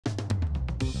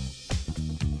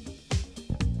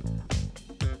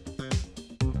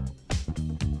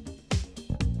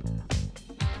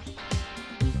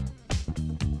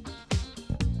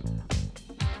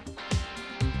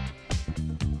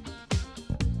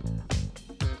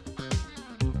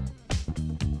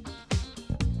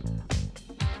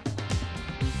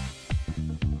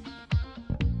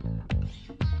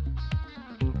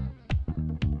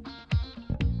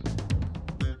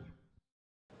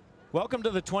Welcome to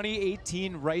the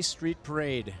 2018 Rice Street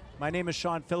Parade. My name is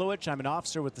Shawn Filiowich. I'm an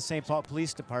officer with the St. Paul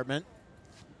Police Department.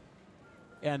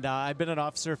 And I've been an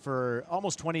officer for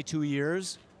almost 22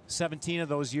 years. 17 of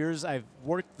those years I've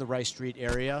worked the Rice Street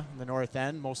area in the North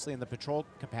End, mostly in the patrol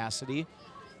capacity.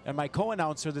 And my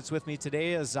co-announcer that's with me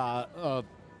today is a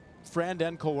friend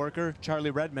and co-worker,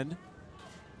 Charlie Redmond.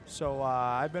 So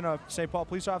I've been a St. Paul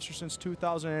police officer since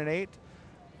 2008.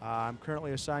 I'm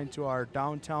currently assigned to our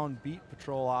downtown beat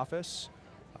patrol office,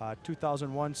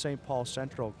 2001 St. Paul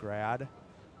Central grad.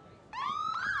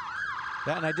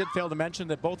 Yeah, and I did fail to mention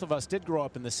that both of us did grow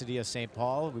up in the city of St.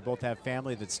 Paul. We both have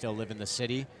family that still live in the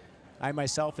city. I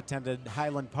myself attended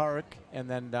Highland Park and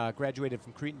then graduated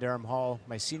from Cretin-Derham Hall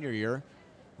my senior year,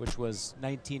 which was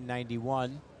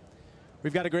 1991.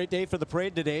 We've got a great day for the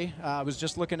parade today. I was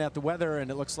just looking at the weather and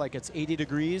it looks like it's 80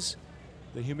 degrees.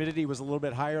 The humidity was a little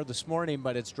bit higher this morning,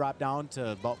 but it's dropped down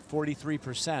to about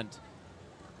 43%.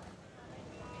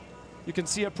 You can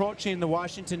see approaching the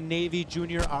Washington Navy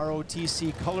Junior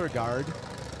ROTC Color Guard.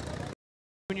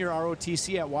 Junior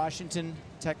ROTC at Washington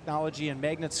Technology and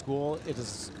Magnet School. It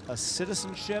is a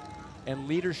citizenship and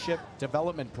leadership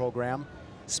development program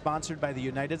sponsored by the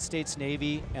United States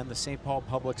Navy and the St. Paul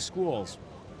Public Schools.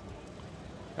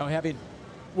 Now, having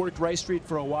worked Rice Street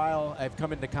for a while, I've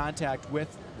come into contact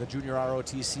with the Junior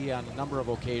ROTC on a number of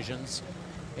occasions,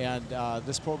 and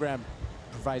this program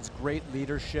provides great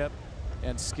leadership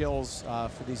and skills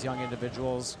for these young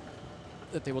individuals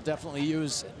that they will definitely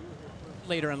use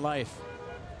later in life.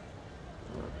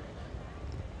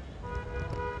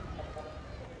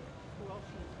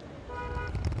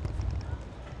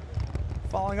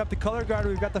 Following up the color guard,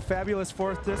 we've got the fabulous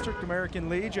 4th District American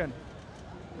Legion.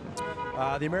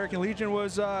 The American Legion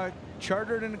was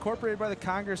chartered and incorporated by the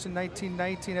Congress in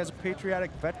 1919 as a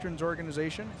patriotic veterans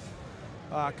organization,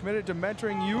 committed to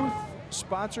mentoring youth,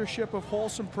 sponsorship of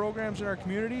wholesome programs in our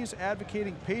communities,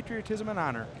 advocating patriotism and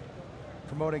honor,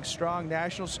 promoting strong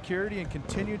national security, and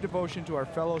continued devotion to our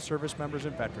fellow service members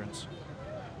and veterans.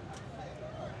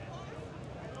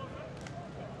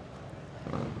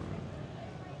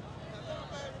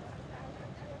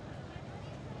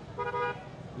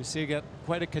 We see you got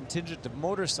quite a contingent of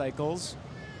motorcycles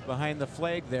behind the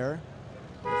flag there.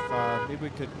 If maybe we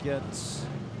could get...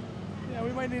 Yeah,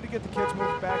 we might need to get the kids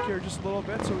moved back here just a little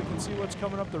bit so we can see what's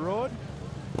coming up the road.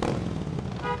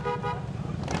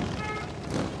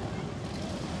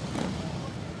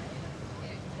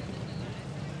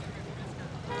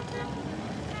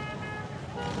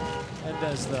 And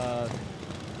as the...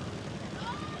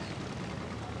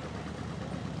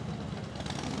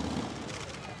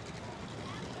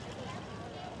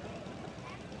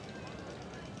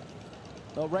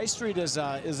 Well, Rice Street is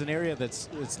an area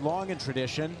that's long in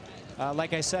tradition.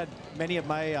 Like I said, many of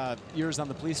my years on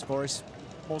the police force,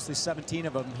 mostly 17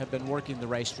 of them, have been working the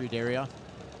Rice Street area.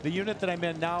 The unit that I'm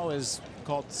in now is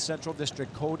called Central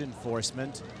District Code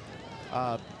Enforcement.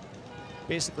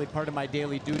 Basically, part of my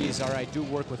daily duties are I do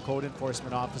work with code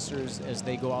enforcement officers as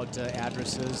they go out to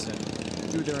addresses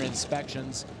and do their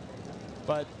inspections.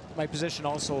 But my position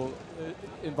also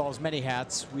involves many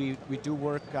hats. We do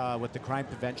work with the crime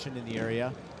prevention in the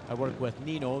area. I work with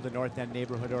NINO, the North End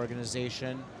Neighborhood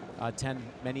Organization, attend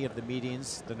many of the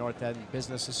meetings, the North End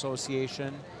Business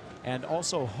Association, and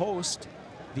also host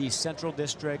the Central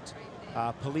District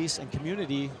Police and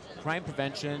Community Crime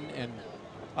Prevention and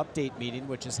Update meeting,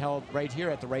 which is held right here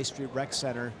at the Rice Street Rec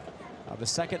Center the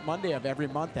second Monday of every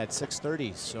month at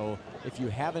 6:30. So if you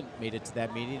haven't made it to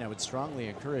that meeting, I would strongly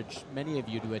encourage many of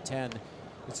you to attend.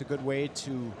 It's a good way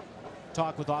to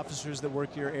talk with officers that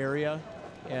work your area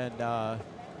and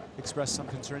express some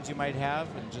concerns you might have,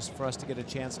 and just for us to get a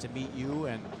chance to meet you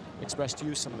and express to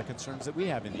you some of the concerns that we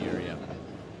have in the area.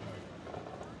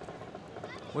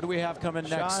 What do we have coming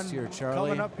next here, Charlie?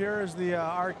 Coming up here is the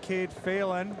Arcade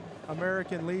Phelan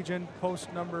American Legion,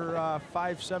 post number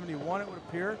 571, it would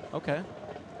appear. Okay.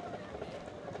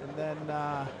 And then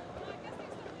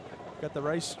got the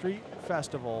Rice Street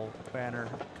Festival banner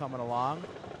coming along.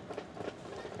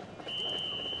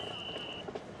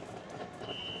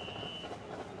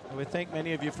 We thank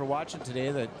many of you for watching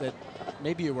today that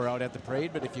maybe you were out at the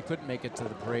parade, but if you couldn't make it to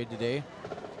the parade today,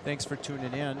 thanks for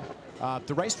tuning in.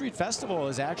 The Rice Street Festival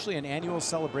is actually an annual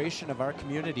celebration of our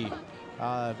community.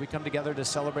 We come together to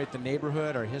celebrate the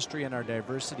neighborhood, our history, and our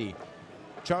diversity.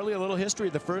 Charlie, a little history.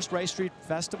 The first Rice Street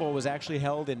Festival was actually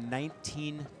held in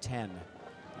 1910.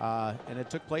 And it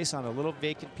took place on a little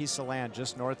vacant piece of land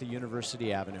just north of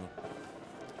University Avenue.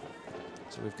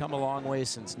 So we've come a long way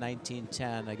since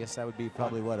 1910. I guess that would be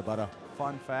probably, what, about a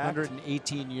fun fact,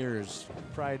 118 years.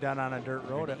 Probably done on a dirt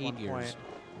road at one point.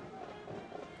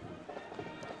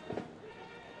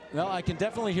 Well, I can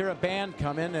definitely hear a band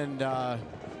coming, and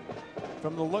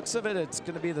from the looks of it, it's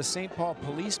going to be the St. Paul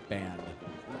Police Band.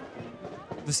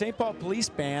 The St. Paul Police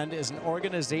Band is an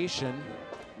organization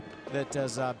that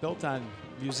is built on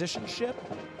musicianship,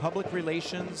 public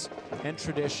relations, and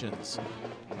traditions.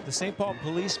 The St. Paul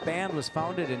Police Band was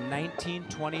founded in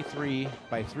 1923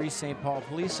 by 3 St. Paul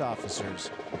police officers.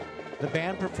 The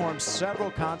band performs several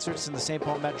concerts in the St.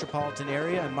 Paul metropolitan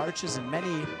area and marches in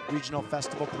many regional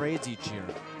festival parades each year.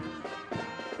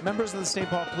 Members of the St.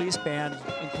 Paul Police Band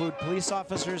include police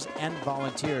officers and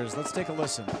volunteers. Let's take a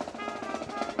listen. Fun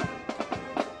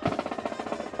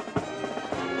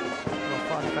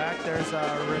fact, there's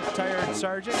a retired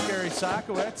Sergeant, Gary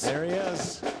Sokowitz. There he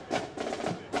is.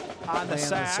 On the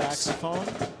saxophone.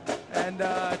 And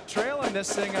trailing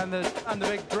this thing on the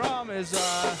big drum is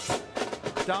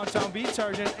Downtown Beat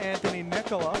Sergeant Anthony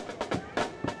Nicola.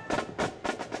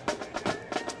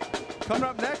 Coming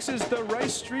up next is the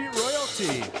Rice Street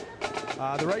Royalty.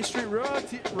 The Rice Street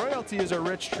Royalty is a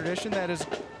rich tradition that has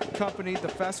accompanied the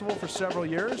festival for several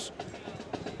years.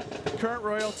 The current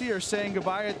royalty are saying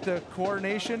goodbye at the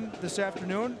coronation this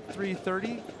afternoon,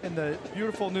 3:30, in the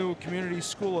beautiful new Community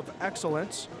School of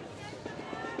Excellence.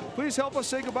 Please help us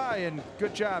say goodbye, and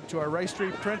good job to our Rice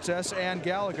Street Princess, Ann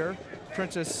Gallagher,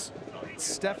 Princess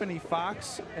Stephanie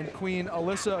Fox, and Queen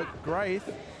Alyssa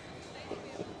Greith.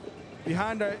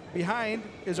 Behind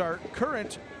is our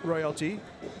current royalty.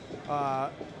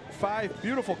 5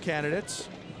 beautiful candidates.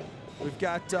 We've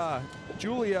got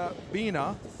Julia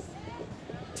Bina,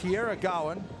 Tiara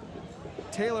Gowan,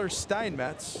 Taylor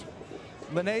Steinmetz,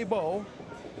 Lene Bowe,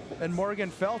 and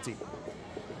Morgan Felty.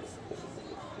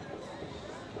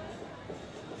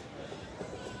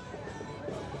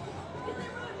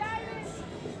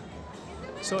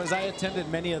 So as I attended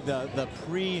many of the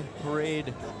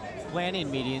pre-parade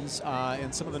planning meetings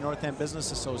and some of the North End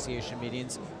Business Association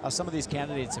meetings, some of these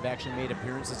candidates have actually made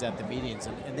appearances at the meetings,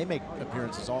 and they make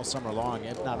appearances all summer long,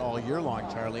 if not all year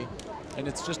long, Charlie. And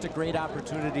it's just a great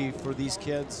opportunity for these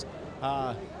kids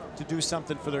to do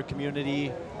something for their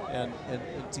community and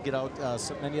to get out.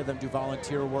 So many of them do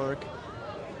volunteer work,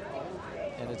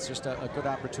 and it's just a good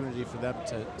opportunity for them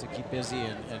to keep busy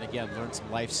and again, learn some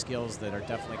life skills that are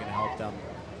definitely going to help them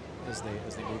as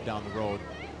they move down the road.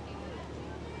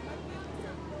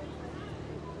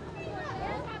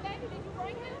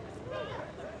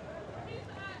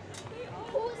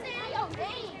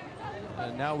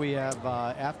 And now we have,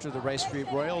 after the Rice Street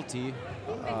Royalty,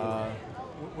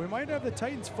 we might have the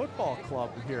Titans Football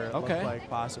Club here, it looks like,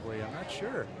 possibly. I'm not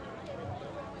sure.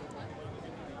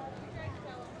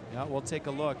 Yeah, we'll take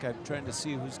a look. I'm trying to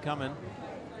see who's coming.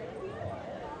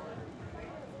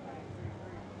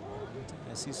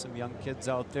 I see some young kids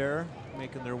out there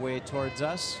making their way towards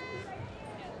us.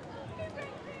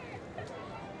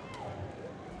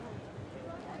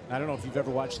 I don't know if you've ever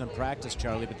watched them practice,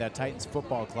 Charlie, but that Titans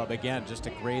Football Club, again, just a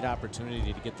great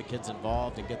opportunity to get the kids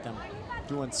involved and get them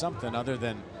doing something other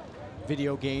than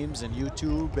video games and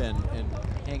YouTube and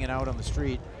hanging out on the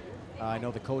street. I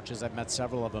know the coaches, I've met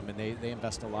several of them, and they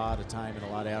invest a lot of time and a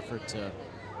lot of effort to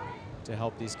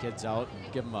help these kids out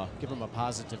and give them a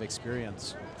positive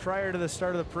experience. Prior to the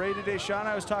start of the parade today, Sean,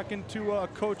 I was talking to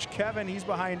Coach Kevin. He's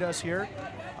behind us here,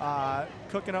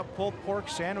 cooking up pulled pork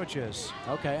sandwiches.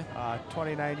 Okay.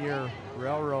 29-year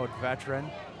railroad veteran,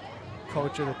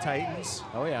 coach of the Titans.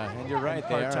 Oh yeah, and you're right,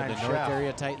 they are the North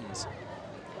Area Titans.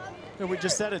 And we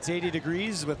just said it's 80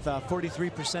 degrees with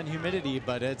 43% humidity,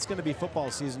 but it's going to be football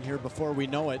season here before we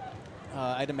know it.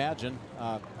 I'd imagine.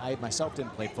 I myself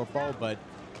didn't play football, but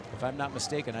if I'm not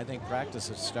mistaken, I think practice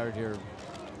has started here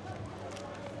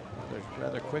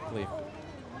rather quickly.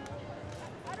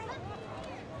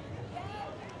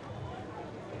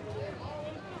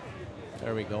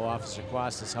 There we go. Officer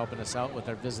Quast is helping us out with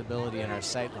our visibility and our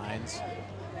sight lines.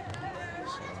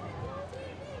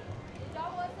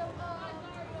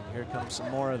 Here comes some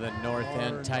more of the North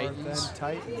End Titans. North End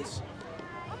Titans.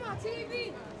 I'm on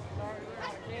TV.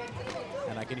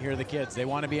 And I can hear the kids. They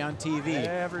want to be on TV.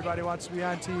 Everybody wants to be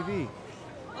on TV.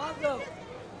 What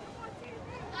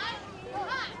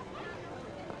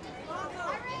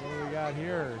do we got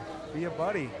here? Be a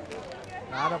buddy.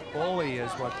 Not a bully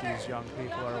is what these young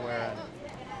people are wearing.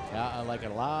 Yeah, I like a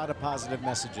lot of positive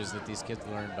messages that these kids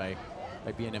learn by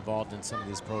being involved in some of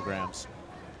these programs.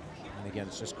 And again,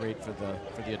 it's just great for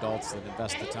the adults that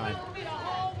invest the time.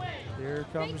 Here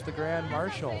comes the Grand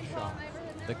Marshal, Sean.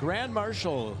 The Grand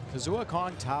Marshal, Kazua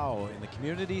Kong Tao in the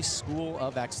Community School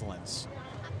of Excellence.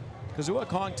 Kazua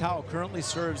Kong Tao currently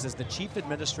serves as the Chief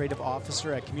Administrative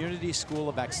Officer at Community School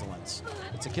of Excellence.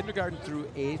 It's a kindergarten through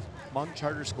 8th Hmong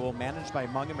charter school managed by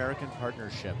Hmong American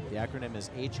Partnership. The acronym is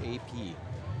HAP.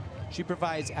 She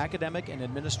provides academic and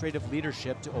administrative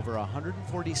leadership to over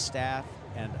 140 staff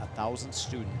and 1,000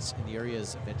 students in the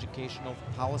areas of educational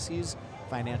policies,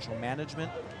 financial management,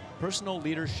 personal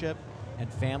leadership,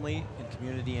 and family and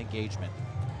community engagement.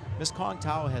 Ms. Kong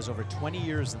Tao has over 20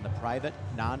 years in the private,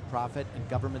 nonprofit, and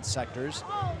government sectors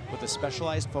with a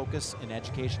specialized focus in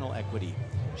educational equity.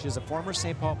 She is a former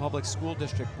St. Paul Public School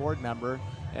District board member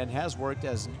and has worked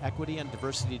as an equity and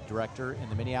diversity director in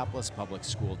the Minneapolis Public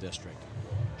School District.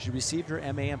 She received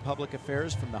her MA in Public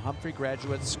Affairs from the Humphrey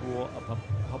Graduate School of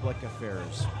Public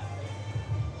Affairs.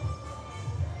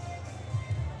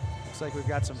 Looks like we've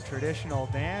got some traditional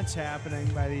dance happening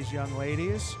by these young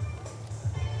ladies.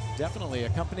 Definitely,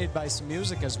 accompanied by some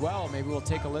music as well. Maybe we'll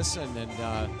take a listen and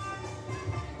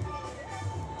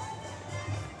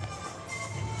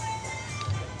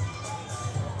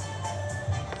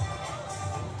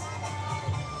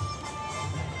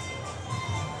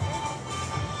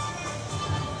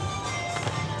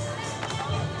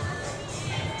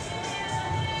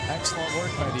excellent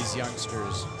work by these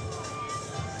youngsters.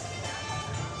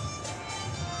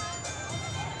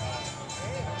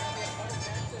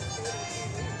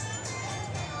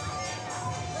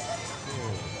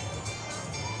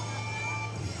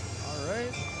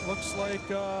 Looks like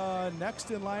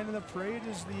next in line in the parade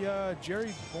is the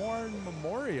Jerry Bourne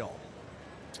Memorial.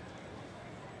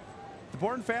 The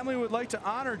Bourne family would like to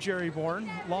honor Jerry Bourne,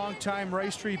 longtime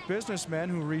Rice Street businessman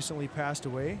who recently passed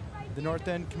away. The North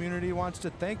End community wants to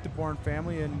thank the Bourne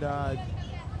family and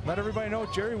let everybody know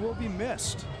Jerry will be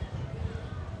missed.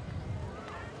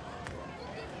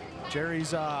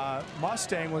 Jerry's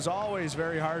Mustang was always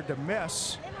very hard to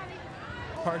miss,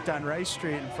 parked on Rice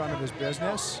Street in front of his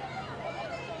business.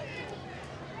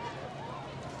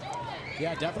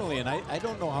 Yeah, definitely, and I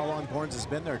don't know how long Bourne's has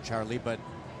been there, Charlie, but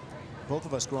both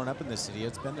of us growing up in this city,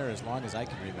 it's been there as long as I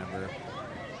can remember.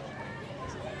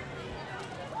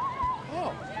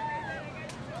 Oh.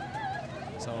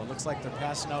 So it looks like they're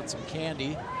passing out some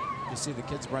candy. You see the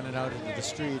kids running out into the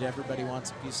street. Everybody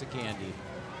wants a piece of candy.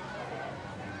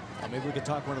 Maybe we could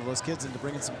talk one of those kids into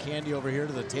bringing some candy over here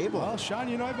to the table. Well, Sean,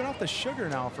 you know, I've been off the sugar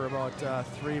now for about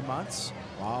 3 months.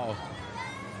 Wow,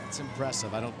 that's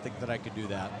impressive. I don't think that I could do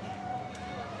that.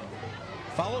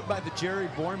 Followed by the Jerry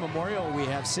Bourne Memorial, we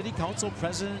have City Council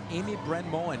President Amy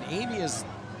Bren-Moen. Amy is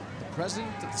the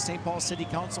president of the St. Paul City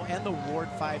Council and the Ward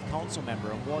 5 council member.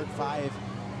 And Ward 5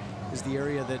 is the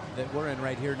area that we're in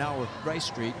right here now with Rice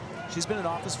Street. She's been in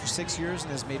office for 6 years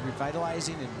and has made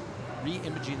revitalizing and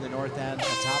re-imaging the North End a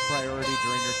top priority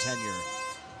during her tenure.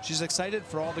 She's excited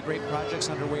for all the great projects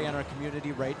underway in our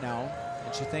community right now,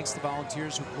 and she thanks the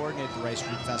volunteers who coordinate the Rice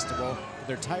Street Festival for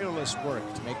their tireless work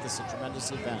to make this a tremendous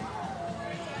event.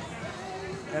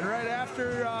 And right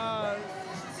after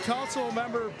council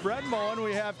member Bren-Moen,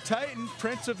 we have Titan,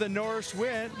 Prince of the North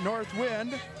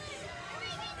Wind,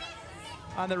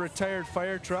 on the retired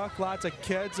fire truck. Lots of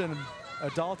kids and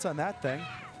adults on that thing.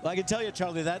 Well, I can tell you,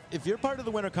 Charlie, that if you're part of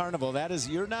the Winter Carnival, that is,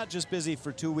 you're not just busy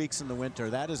for 2 weeks in the winter.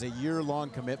 That is a year-long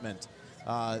commitment.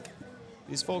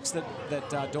 These folks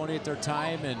that donate their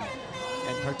time and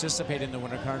participate in the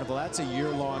Winter Carnival, that's a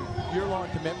year-long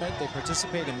commitment. They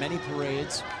participate in many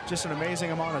parades. Just an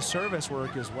amazing amount of service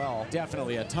work as well.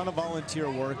 Definitely, a ton of volunteer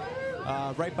work.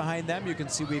 Right behind them, you can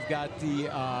see we've got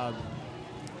the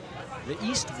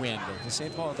East Wind, the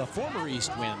St. Paul, the former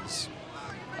East Winds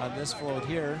on this float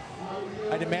here.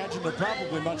 I'd imagine they're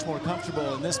probably much more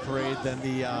comfortable in this parade than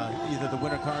the either the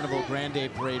Winter Carnival Grand Day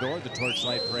Parade or the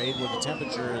Torchlight Parade, where the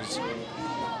temperature is,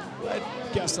 I'd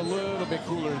guess, a little bit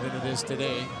cooler than it is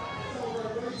today.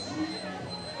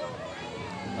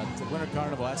 But the Winter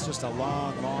Carnival, that's just a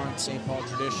long, long St. Paul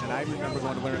tradition. I remember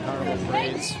going to Winter Carnival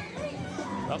parades,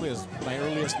 probably as my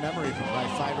earliest memory from like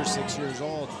 5 or 6 years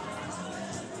old.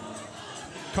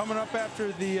 Coming up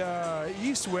after the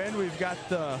East Wind, we've got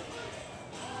the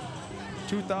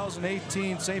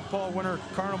 2018 St. Paul Winter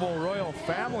Carnival Royal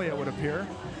Family, it would appear.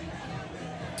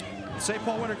 St.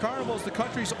 Paul Winter Carnival is the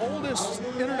country's oldest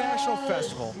international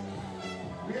festival.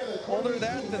 Older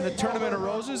than the Tournament of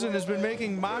Roses, and has been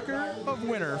making mocker of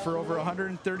winter for over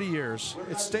 130 years.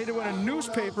 It's stated when a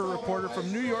newspaper reporter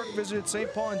from New York visited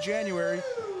St. Paul in January,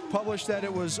 published that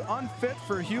it was unfit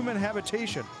for human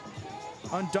habitation.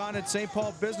 Undaunted St.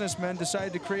 Paul businessmen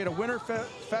decided to create a winter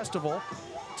festival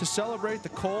to celebrate the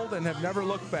cold and have never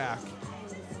looked back.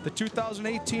 The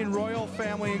 2018 Royal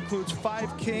Family includes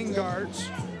 5 King Guards,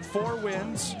 4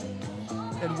 Winds,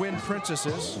 and Wind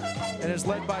Princesses, and is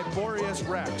led by Boreas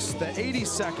Rex, the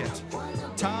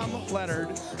 82nd, Tom Leonard,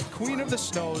 Queen of the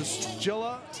Snows,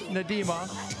 Jilla Nadima,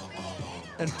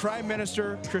 and Prime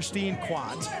Minister Christine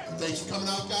Quant. Thanks for coming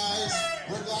out, guys.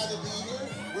 We're glad to be here.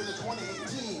 We're the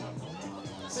 2018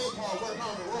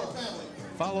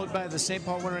 Followed by the St.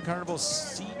 Paul Winter Carnival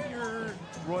Senior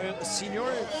Royalty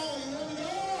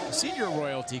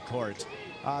Court.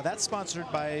 That's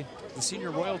sponsored by the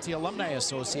Senior Royalty Alumni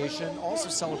Association, also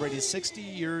celebrating 60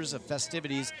 years of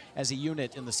festivities as a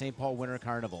unit in the St. Paul Winter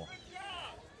Carnival.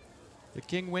 The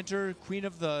King Winter, Queen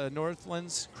of the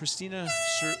Northlands, Christina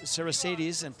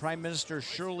Sarasades, and Prime Minister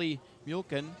Shirley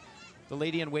Mulkin. The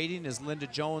Lady-in-Waiting is Linda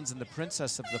Jones, and the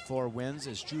Princess of the Four Winds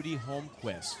is Judy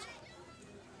Holmquist.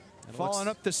 Following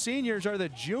up, the seniors are the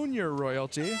Junior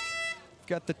Royalty. We've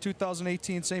got the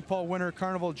 2018 St. Paul Winter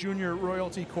Carnival Junior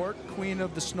Royalty Court. Queen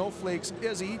of the Snowflakes,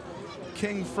 Izzy.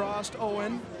 King Frost,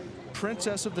 Owen.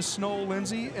 Princess of the Snow,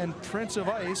 Lindsay. And Prince of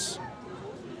Ice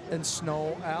and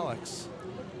Snow, Alex.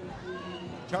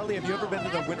 Charlie, have you ever been to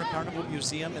the Winter Carnival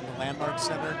Museum in the Landmark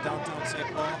Center downtown St.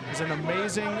 Paul? There's an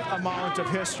amazing amount of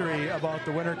history about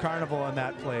the Winter Carnival in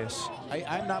that place.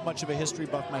 I'm not much of a history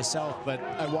buff myself, but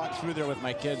I walked through there with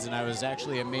my kids, and I was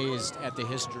actually amazed at the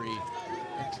history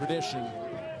and tradition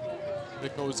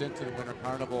that goes into the Winter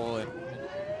Carnival and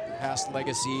past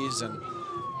legacies and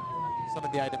some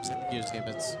of the items in the museum.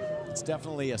 It's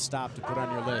definitely a stop to put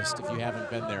on your list if you haven't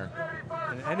been there.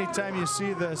 And anytime you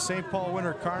see the St. Paul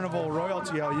Winter Carnival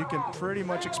royalty out, you can pretty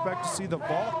much expect to see the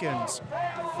Vulcans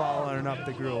following up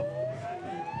the group.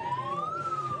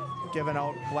 Giving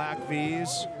out black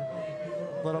V's,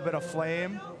 a little bit of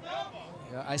flame.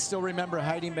 Yeah, I still remember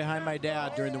hiding behind my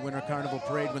dad during the Winter Carnival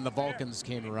parade when the Vulcans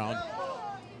came around.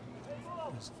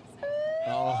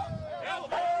 Oh,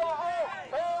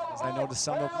 as I notice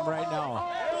some of them right now.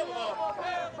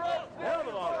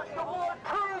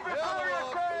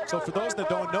 So for those that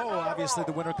don't know, obviously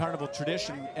the Winter Carnival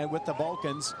tradition, and with the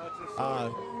Vulcans,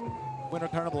 Winter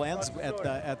Carnival ends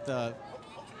at the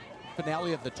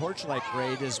finale of the Torchlight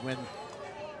Parade is when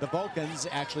the Vulcans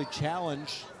actually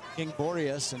challenge King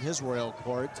Boreas and his royal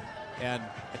court. And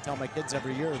I tell my kids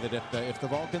every year that if the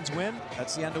Vulcans win,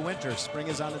 that's the end of winter. Spring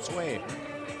is on its way.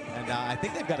 And I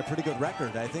think they've got a pretty good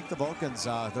record. I think the Vulcans,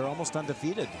 they're almost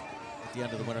undefeated at the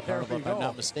end of the Winter Carnival, if I'm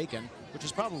not mistaken, which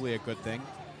is probably a good thing.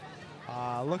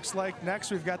 Looks like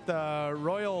next we've got the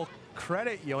Royal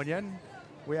Credit Union.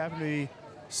 We happen to be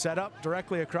set up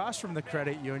directly across from the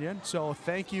credit union. So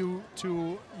thank you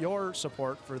to your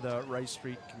support for the Rice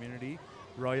Street community,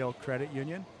 Royal Credit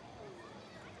Union.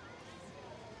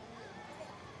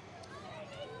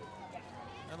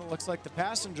 And it looks like the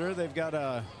passenger, they've got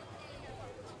a...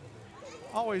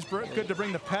 Always good to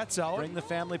bring the pets out. Bring the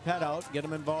family pet out, get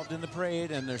them involved in the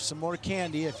parade, and there's some more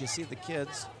candy if you see the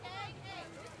kids.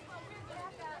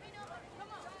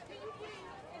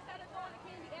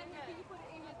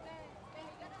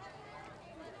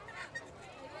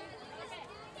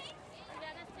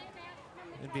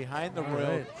 And behind the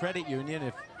Royal Credit Union,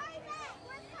 if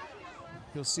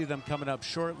you'll see them coming up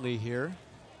shortly here,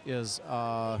 is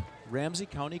Ramsey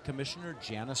County Commissioner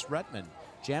Janice Redmond.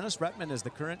 Janice Redmond is the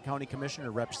current county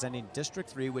commissioner representing District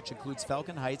 3, which includes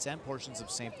Falcon Heights and portions of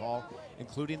St. Paul,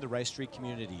 including the Rice Street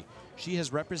community. She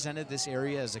has represented this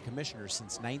area as a commissioner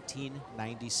since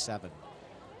 1997.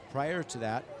 Prior to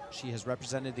that, she has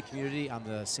represented the community on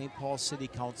the St. Paul City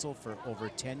Council for over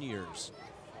 10 years.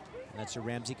 And that's your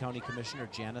Ramsey County Commissioner,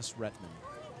 Janice Redmond.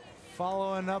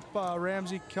 Following up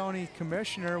Ramsey County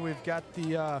Commissioner, we've got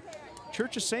the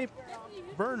Church of St.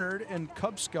 Bernard and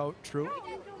Cub Scout Troop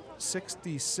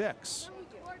 66.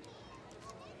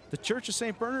 The Church of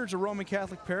St. Bernard is a Roman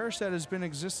Catholic parish that has been in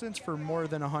existence for more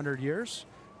than 100 years.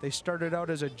 They started out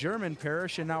as a German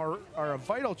parish and now are a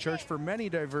vital church for many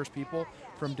diverse people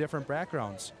from different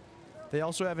backgrounds. They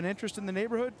also have an interest in the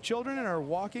neighborhood, children, and are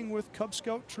walking with Cub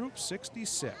Scout Troop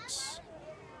 66.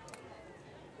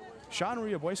 Sean, were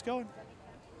you a Boy Scout?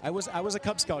 I was a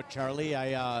Cub Scout, Charlie.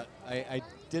 I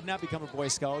did not become a Boy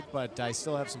Scout, but I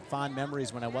still have some fond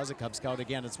memories when I was a Cub Scout.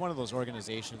 Again, it's one of those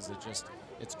organizations that just,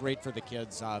 it's great for the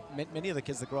kids. Many of the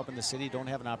kids that grow up in the city don't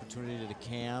have an opportunity to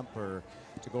camp or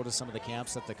to go to some of the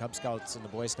camps that the Cub Scouts and the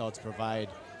Boy Scouts provide.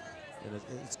 And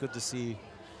it's good to see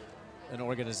an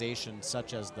organization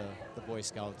such as the Boy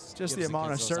Scouts. Just the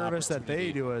amount of service that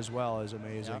they do as well is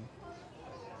amazing. Yep.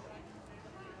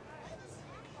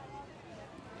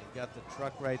 Got the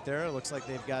truck right there. It looks like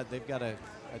they've got a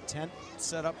tent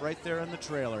set up right there in the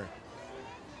trailer.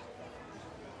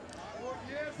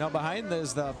 Now behind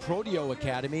is the Prodeo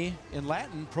Academy. In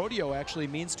Latin, Prodeo actually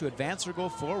means to advance or go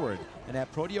forward. And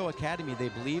at Prodeo Academy, they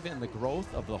believe in the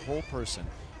growth of the whole person.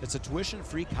 It's a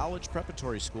tuition-free college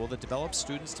preparatory school that develops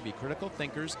students to be critical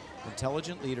thinkers,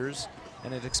 intelligent leaders,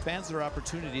 and it expands their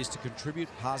opportunities to contribute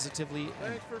positively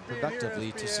and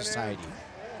productively to society.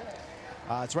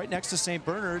 It's right next to St.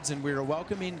 Bernard's, and we are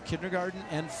welcoming kindergarten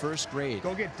and first grade.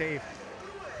 Go get Dave.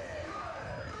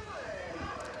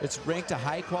 It's ranked a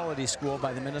high-quality school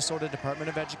by the Minnesota Department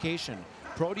of Education.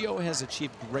 Prodeo has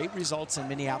achieved great results in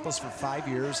Minneapolis for 5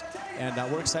 years, and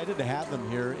we're excited to have them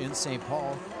here in St.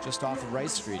 Paul, just off of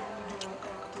Rice Street.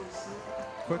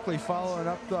 Quickly following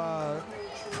up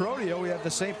Prodeo, we have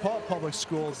the St. Paul Public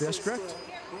School District.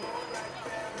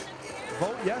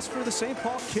 Vote yes for the St.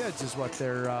 Paul kids is what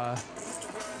they're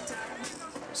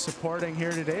supporting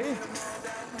here today.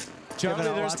 Charlie,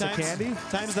 there's candy.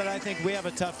 times that I think we have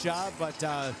a tough job, but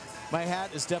my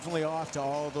hat is definitely off to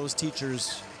all those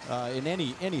teachers in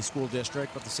any school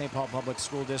district, but the St. Paul Public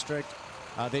School District,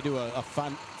 they do a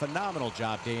phenomenal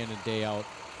job day in and day out,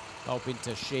 helping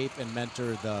to shape and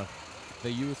mentor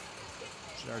the youth,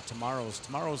 which are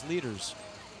tomorrow's leaders.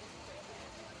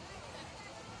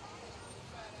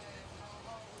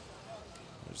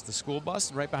 There's the school bus,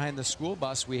 and right behind the school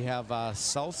bus we have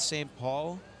South St.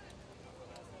 Paul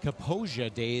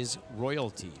Kaposia Days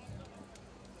royalty.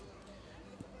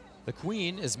 The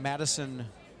queen is Madison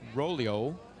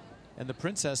Rolio, and the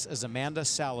princess is Amanda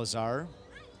Salazar,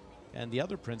 and the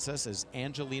other princess is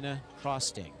Angelina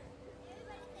Crosting.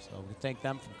 So we thank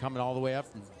them for coming all the way up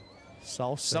from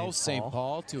South St.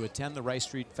 Paul to attend the Rice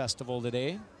Street Festival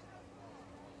today.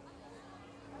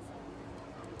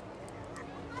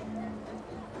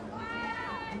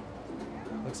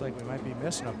 Looks like we might be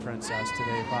missing a princess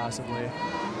today, possibly.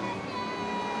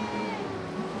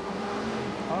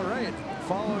 All right,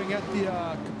 following at the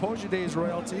Kaposia Days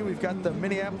royalty, we've got the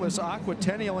Minneapolis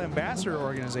Aquatennial Ambassador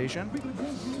Organization.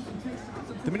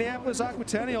 The Minneapolis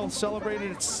Aquatennial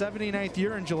celebrated its 79th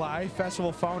year in July.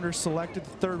 Festival founders selected the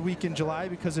third week in July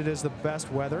because it is the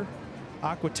best weather.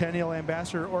 Aquatennial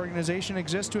Ambassador Organization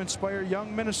exists to inspire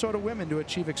young Minnesota women to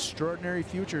achieve extraordinary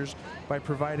futures by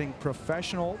providing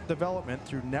professional development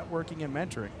through networking and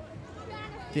mentoring.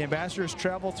 The ambassadors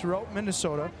travel throughout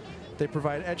Minnesota. They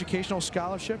provide educational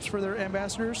scholarships for their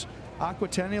ambassadors.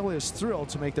 Aquatennial is thrilled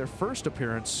to make their first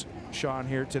appearance, Shawn,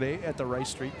 here today at the Rice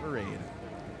Street Parade.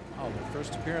 Oh, their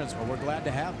first appearance. Well, we're glad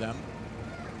to have them.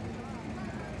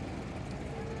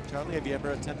 Charlie, have you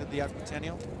ever attended the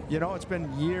Aquatennial? You know, it's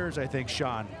been years, I think,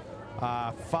 Shawn.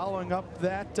 Following up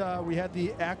that, we had the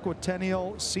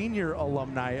Aquatennial Senior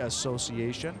Alumni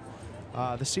Association.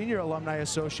 The Senior Alumni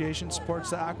Association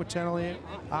supports the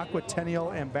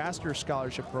Aquatennial Ambassador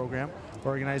Scholarship Program,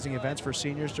 organizing events for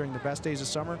seniors during the best days of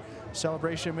summer.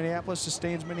 Celebration in Minneapolis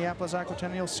sustains Minneapolis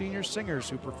Aquatennial senior singers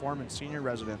who perform in senior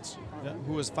residence.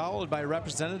 Who is followed by a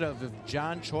representative of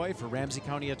John Choi for Ramsey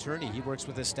County Attorney. He works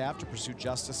with his staff to pursue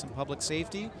justice and public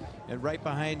safety. And right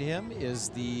behind him is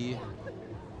the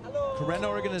Karen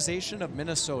Organization of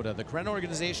Minnesota. The Karen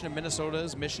Organization of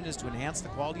Minnesota's mission is to enhance the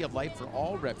quality of life for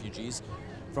all refugees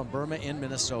from Burma in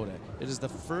Minnesota. It is the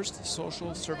first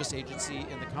social service agency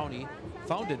in the county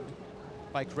founded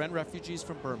by Karen refugees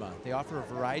from Burma. They offer a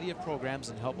variety of programs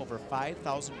and help over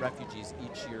 5,000 refugees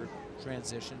each year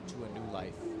transition to a new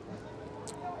life.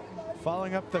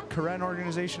 Following up the Karen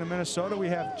Organization of Minnesota, we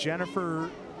have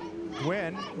Jennifer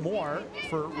Gwynn Moore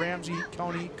for Ramsey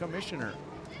County Commissioner.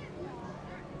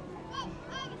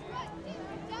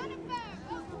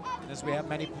 As we have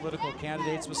many political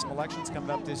candidates with some elections coming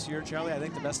up this year, Charlie, I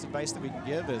think the best advice that we can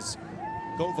give is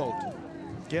go vote.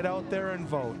 Get out there and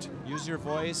vote. Use your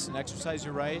voice and exercise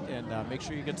your right, and make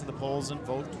sure you get to the polls and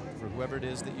vote for whoever it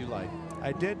is that you like.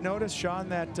 I did notice, Shawn,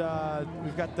 that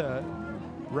we've got the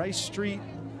Rice Street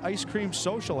Ice Cream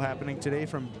Social happening today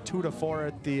from 2 to 4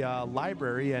 at the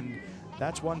library, and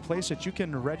that's one place that you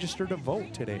can register to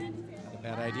vote today. Not a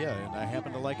bad idea, and I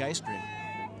happen to like ice cream.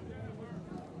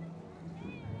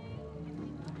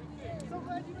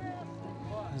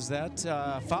 Is that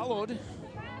followed?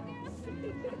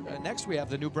 Next we have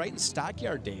the New Brighton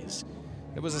Stockyard Days.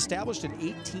 It was established in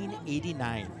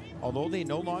 1889. Although they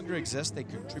no longer exist, they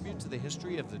contribute to the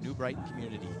history of the New Brighton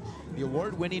community. The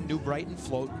award-winning New Brighton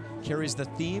float carries the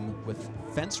theme with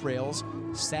fence rails,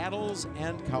 saddles,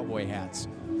 and cowboy hats.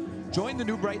 Join the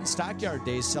New Brighton Stockyard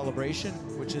Days celebration,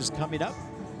 which is coming up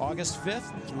August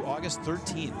 5th through August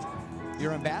 13th.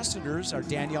 Your ambassadors are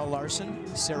Danielle Larson,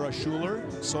 Sarah Schuler,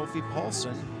 Sophie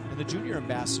Paulson, and the junior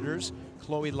ambassadors,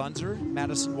 Chloe Lunzer,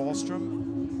 Madison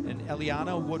Wallstrom, and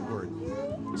Eliana Woodward.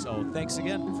 So thanks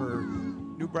again for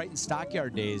New Brighton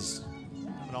Stockyard Days,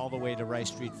 coming all the way to Rice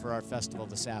Street for our festival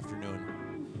this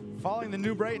afternoon. Following the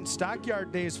New Brighton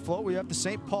Stockyard Days float, we have the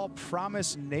St. Paul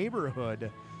Promise Neighborhood.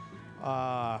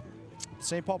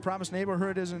 St. Paul Promise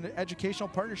Neighborhood is an educational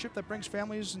partnership that brings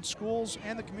families and schools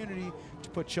and the community to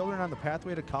put children on the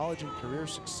pathway to college and career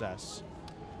success.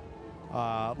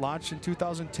 Launched in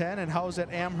 2010 and housed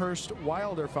at Amherst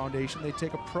Wilder Foundation, they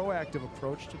take a proactive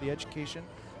approach to the education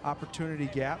opportunity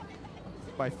gap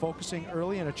by focusing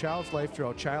early in a child's life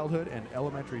throughout childhood and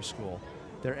elementary school.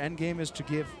 Their end game is to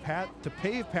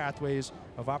pave pathways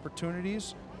of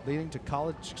opportunities leading to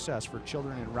college success for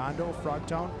children in Rondo,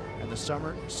 Frogtown, and the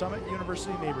Summit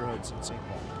University neighborhoods in St.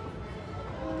 Paul.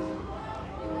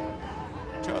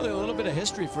 Charlie, a little bit of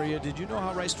history for you. Did you know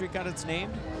how Rice Street got its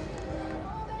name?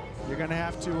 You're going to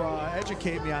have to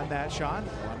educate me on that, Sean.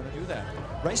 Well, I'm going to do that.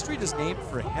 Rice Street is named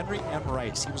for Henry M.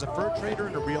 Rice. He was a fur trader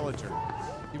and a realtor.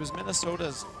 He was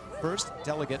Minnesota's first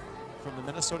delegate from the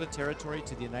Minnesota Territory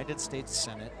to the United States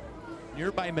Senate.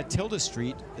 Nearby Matilda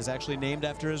Street is actually named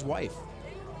after his wife.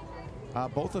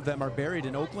 Both of them are buried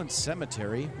in Oakland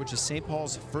Cemetery, which is St.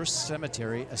 Paul's first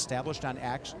cemetery established on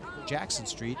Jackson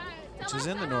Street, which is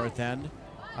in the North End.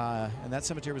 And that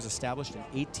cemetery was established in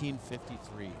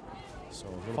 1853. So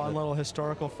a fun little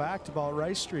historical fact about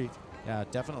Rice Street. Yeah,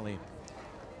 definitely.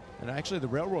 And actually, the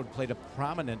railroad played a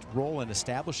prominent role in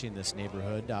establishing this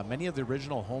neighborhood. Many of the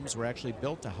original homes were actually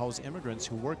built to house immigrants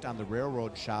who worked on the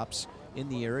railroad shops in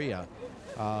the area.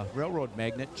 Railroad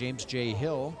magnate James J.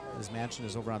 Hill, his mansion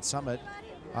is over on Summit,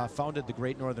 founded the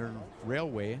Great Northern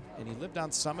Railway, and he lived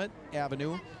on Summit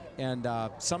Avenue. And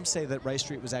some say that Rice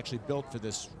Street was actually built for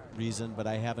this reason, but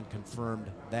I haven't confirmed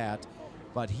that.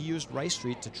 But he used Rice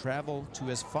Street to travel to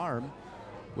his farm,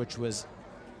 which was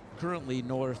currently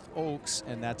North Oaks,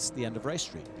 and that's the end of Rice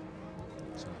Street.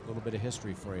 So a little bit of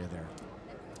history for you there.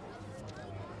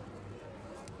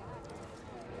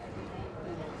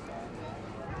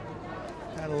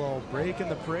 Had a little break in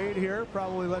the parade here,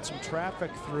 probably let some traffic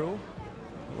through.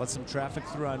 Let some traffic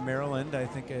through on Maryland. I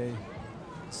think I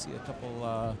see a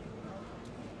couple.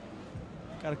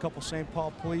 Got a couple St.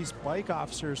 Paul police bike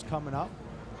officers coming up.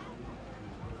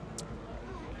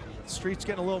 The street's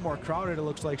getting a little more crowded, it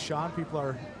looks like, Sean. People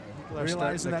are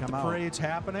realizing that the parade's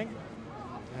happening.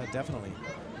 Yeah, definitely.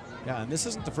 Yeah, and this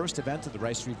isn't the first event of the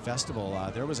Rice Street Festival.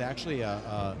 There was actually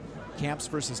a Camps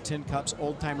versus Tin Cups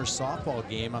Old Timers softball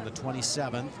game on the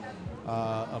 27th,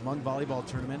 a Hmong volleyball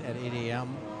tournament at 8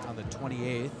 a.m. on the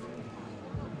 28th.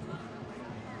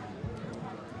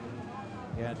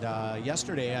 And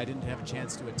yesterday, I didn't have a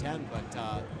chance to attend,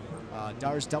 but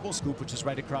Dar's Double Scoop, which is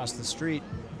right across the street,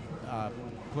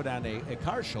 put on a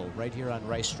car show right here on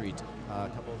Rice Street. A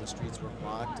couple of the streets were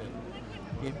blocked and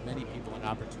gave many people an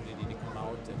opportunity to come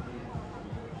out. And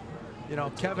you know,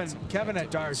 Kevin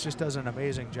at Dar's just does an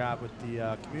amazing job with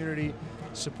the community,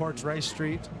 supports Rice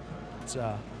Street. It's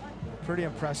pretty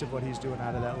impressive what he's doing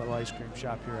out of that little ice cream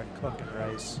shop here at Cook and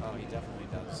Rice. Oh, he definitely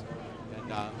does.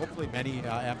 And hopefully many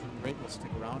after the break will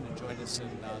stick around and join us in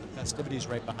the festivities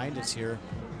right behind us here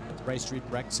at the Rice Street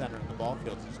Rec Center in the ball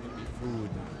field. There's going to be food,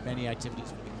 many activities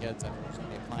for the kids. I think there's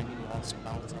going to be a climbing wall, some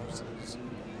bounce houses,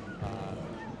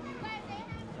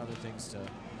 other things to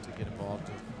get involved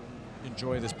to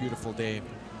enjoy this beautiful day.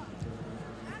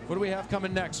 What do we have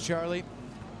coming next, Charlie?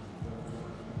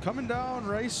 Coming down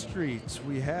Rice Street,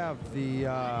 we have the...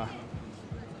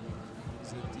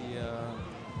 Is it the...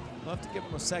 we'll have to give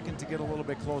them a second to get a little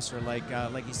bit closer. Like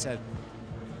you said,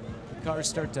 the cars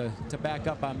start to back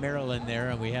up on Maryland there,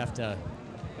 and we have to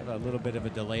have a little bit of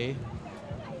a delay.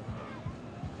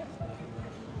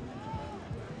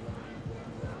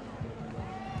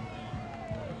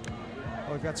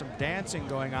 Oh, we've got some dancing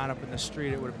going on up in the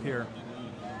street, it would appear.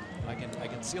 I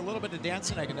can see a little bit of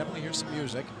dancing. I can definitely hear some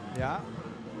music. Yeah.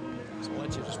 So we'll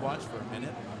let you just watch for a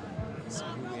minute. See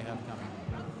who we have coming.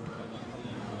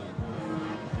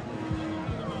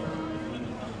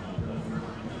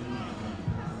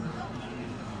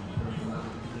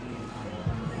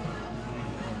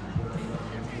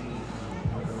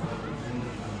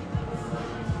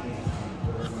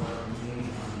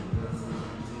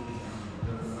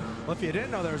 Well, if you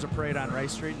didn't know there was a parade on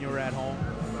Rice Street and you were at home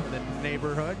in the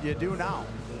neighborhood, you do now.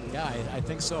 Yeah, I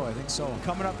think so. I think so.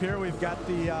 Coming up here, we've got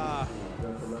the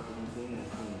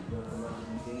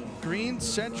Green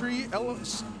Central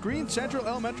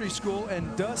Elementary School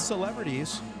and Dust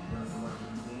Celebrities.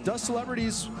 Dust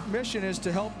Celebrities' mission is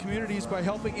to help communities by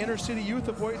helping inner city youth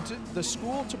avoid the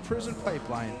school to prison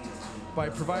pipeline by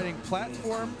providing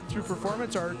platform through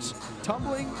performance arts,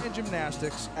 tumbling and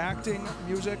gymnastics, acting,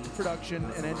 music, production,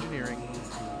 and engineering,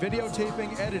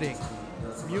 videotaping, editing,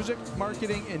 music,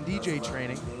 marketing, and DJ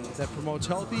training that promotes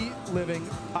healthy living,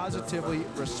 positively,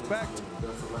 respect,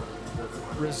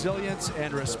 resilience,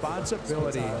 and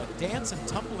responsibility. A dance and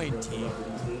tumbling team.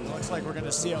 Looks like we're going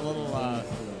to see a little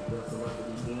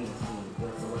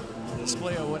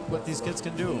display of what these kids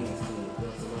can do.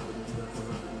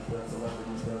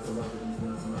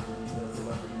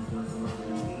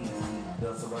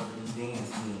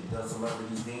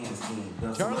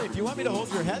 Charlie, if you want me to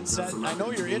hold your headset, I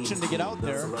know you're itching to get out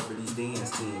there.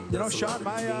 You know, Sean,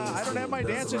 I don't have my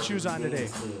dancing shoes on today.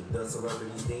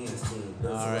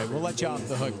 All right, we'll let you off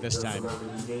the hook this time.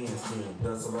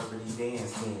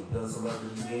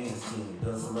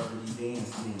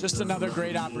 Just another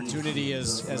great opportunity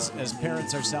as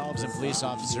parents ourselves and police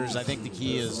officers. I think the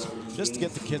key is just to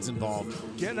get the kids involved.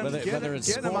 Whether it's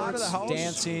getting them out of the sports, house,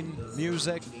 dancing,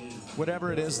 music,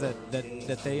 whatever it is that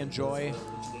they enjoy,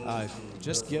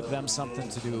 just give them something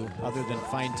to do other than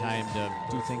find time to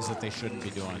do things that they shouldn't be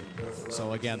doing.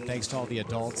 So again, thanks to all the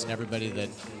adults and everybody that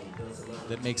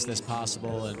makes this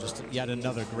possible, and just yet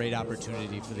another great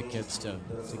opportunity for the kids to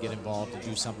get involved, to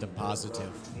do something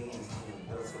positive.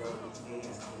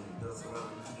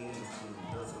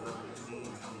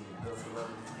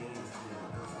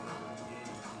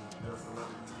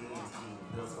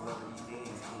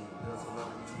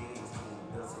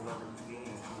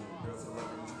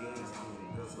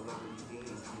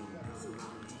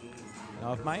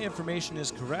 Now, if my information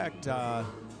is correct,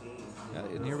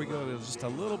 and here we go, there's just a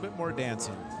little bit more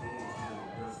dancing.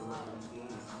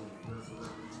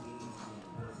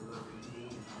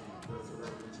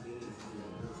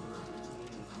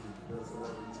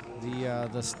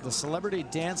 The celebrity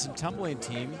dance and tumbling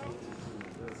team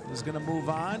is going to move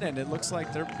on, and it looks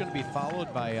like they're going to be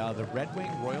followed by the Red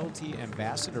Wing Royalty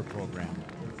Ambassador Program.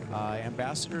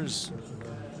 Ambassadors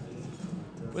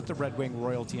with the Red Wing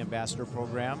Royalty Ambassador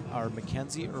Program are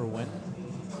Mackenzie Irwin,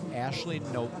 Ashley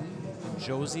Noten, and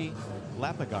Josie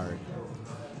Lapagard.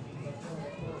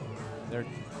 They're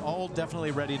all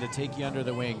definitely ready to take you under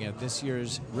the wing at this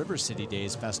year's River City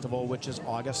Days Festival, which is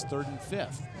August 3rd and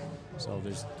 5th. So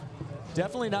there's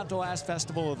definitely not the last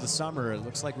festival of the summer. It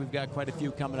looks like we've got quite a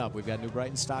few coming up. We've got New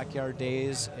Brighton Stockyard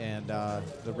Days and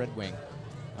the Red Wing.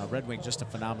 Red Wing, just a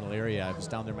phenomenal area. I was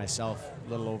down there myself a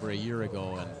little over a year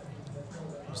ago, and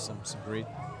some great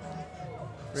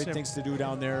things to do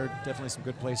down there. Definitely some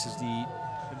good places to eat.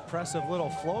 Impressive little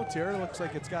float here. Looks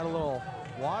like it's got a little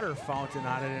water fountain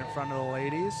on it in front of the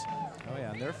ladies. Oh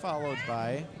yeah, and they're followed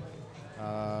by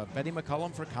Betty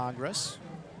McCullum for Congress.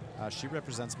 She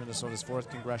represents Minnesota's 4th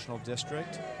Congressional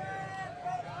District.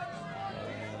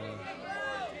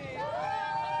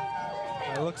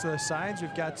 By the looks of the signs,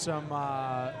 we've got some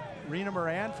Rena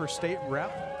Moran for State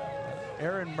Rep,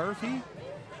 Aaron Murphy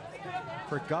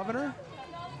for Governor,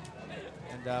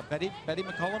 and Betty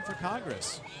McCullum for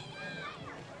Congress.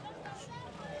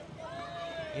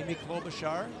 Amy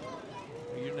Klobuchar,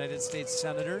 United States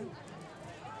Senator.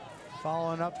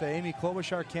 Following up the Amy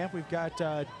Klobuchar camp, we've got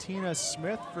Tina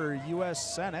Smith for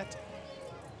U.S. Senate.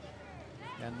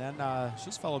 And then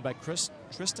she's followed by Trista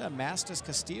Mastis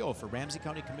Castillo for Ramsey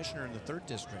County Commissioner in the 3rd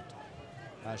District.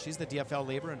 She's the DFL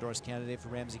Labor endorsed candidate for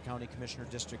Ramsey County Commissioner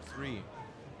District 3.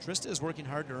 Trista is working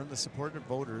hard to earn the support of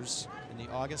voters in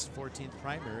the August 14th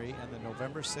primary and the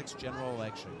November 6th general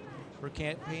election. Her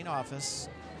campaign office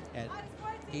at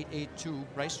 882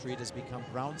 Rice Street has become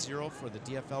ground zero for the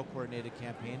DFL coordinated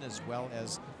campaign, as well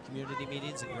as community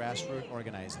meetings and grassroots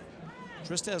organizing.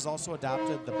 Trista has also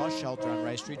adopted the bus shelter on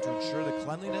Rice Street to ensure the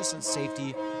cleanliness and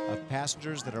safety of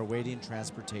passengers that are waiting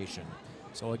transportation.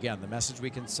 So again, the message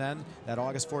we can send, that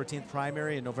August 14th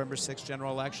primary and November 6th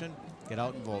general election, get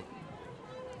out and vote.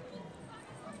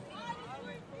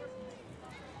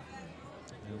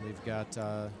 And we've got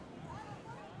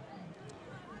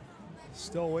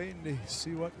still waiting to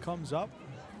see what comes up.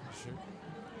 Sure.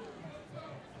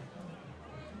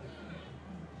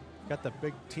 Got the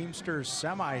big Teamsters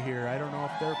semi here. I don't know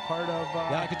if they're part of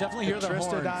yeah, I could definitely hear the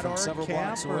horn from several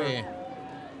blocks away. Or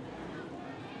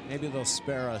maybe they'll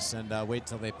spare us and wait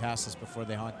till they pass us before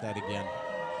they honk that again.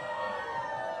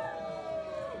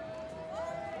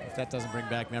 If that doesn't bring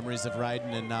back memories of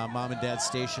riding in Mom and Dad's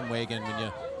station wagon when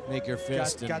you make your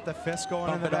fist got the fist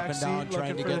going in the up back and seat, down,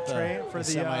 trying to get the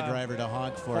semi-driver to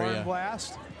honk for you.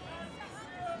 Blast.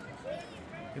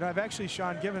 You know, I've actually,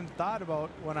 Sean, given thought about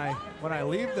when I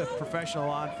leave the professional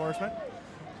law enforcement,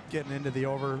 getting into the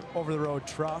over-the-road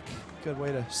truck. Good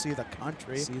way to see the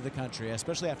country. See the country,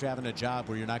 especially after having a job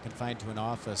where you're not confined to an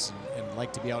office and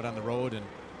like to be out on the road. And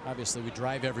obviously, we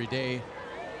drive every day,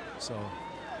 so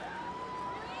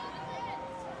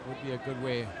it would be a good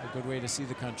way to see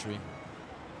the country.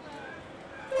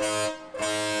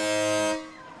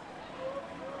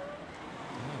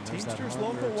 Teamsters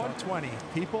Local 120,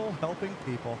 people helping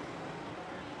people.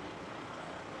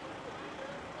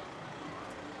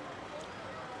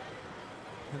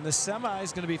 And the semi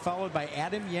is going to be followed by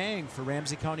Adam Yang for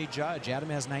Ramsey County Judge. Adam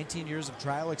has 19 years of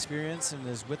trial experience and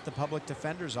is with the Public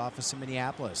Defender's Office in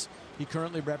Minneapolis. He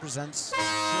currently represents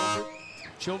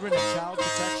children and child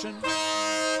protection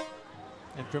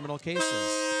and criminal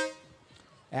cases.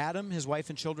 Adam, his wife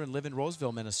and children live in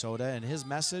Roseville, Minnesota, and his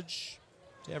message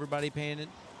to everybody tuning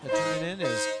in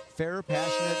is fair,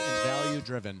 passionate, and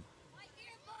value-driven.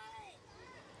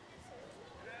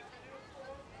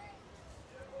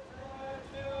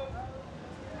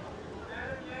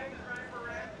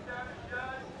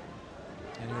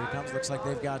 And here he comes. Looks like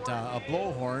they've got a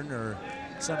blowhorn or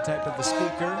some type of a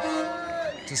speaker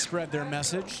to spread their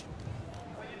message.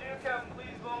 When you do come,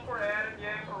 please vote for Adam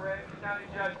Yang for Ramsey County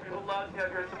Judge. We would love to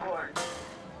have your support.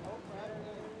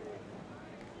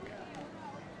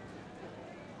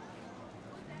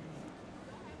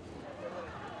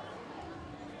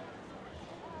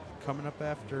 Coming up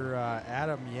after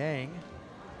Adam Yang,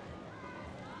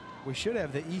 we should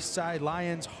have the East Side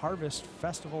Lions Harvest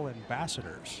Festival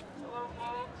ambassadors. Hello,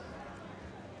 folks.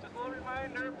 Just a little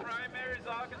reminder, primary is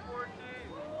August 14th.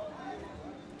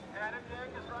 Adam Yang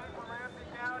is running for Ramsey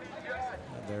County Judge.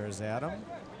 And there's Adam.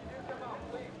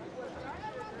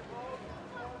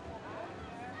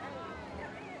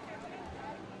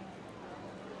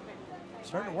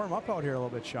 Starting to warm up out here a little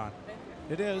bit, Sean.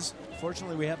 It is.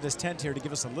 Fortunately, we have this tent here to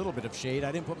give us a little bit of shade.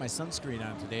 I didn't put my sunscreen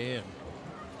on today, and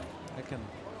that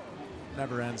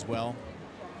never ends well.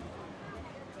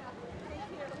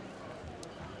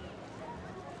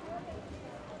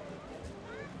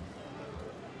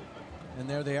 And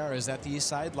there they are. Is that the East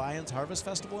Side Lions Harvest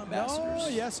Festival ambassadors? Oh,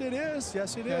 yes, it is.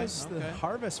 Yes, it is. Okay. The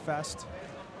Harvest Fest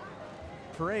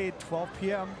parade, 12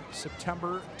 p.m.,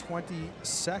 September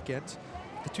 22nd.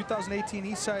 The 2018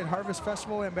 East Side Harvest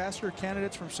Festival ambassador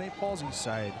candidates from St. Paul's East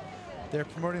Side. They're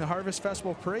promoting the Harvest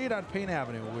Festival Parade on Payne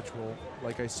Avenue, which will,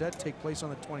 like I said, take place on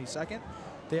the 22nd.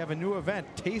 They have a new event,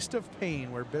 Taste of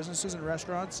Payne, where businesses and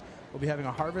restaurants will be having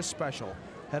a harvest special.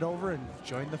 Head over and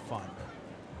join the fun.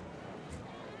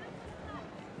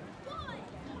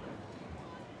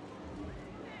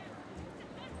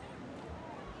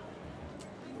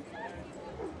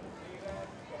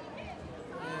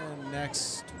 And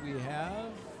next we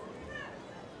have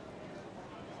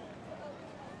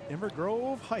Inver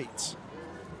Grove Heights.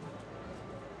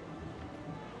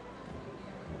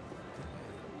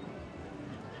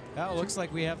 Well, it looks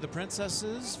like we have the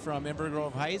princesses from Inver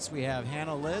Grove Heights. We have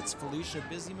Hannah Litz, Felicia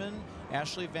Busyman,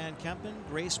 Ashley Van Kempen,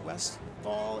 Grace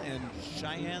Westfall, and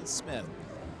Cheyenne Smith.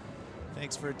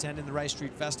 Thanks for attending the Rice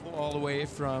Street Festival all the way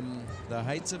from the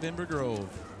Heights of Inver Grove.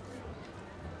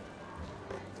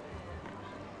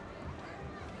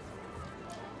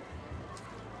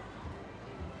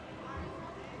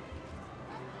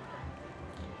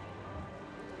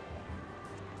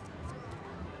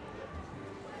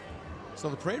 So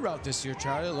the parade route this year,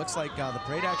 Charlie, it looks like the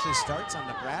parade actually starts on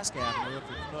Nebraska Avenue, if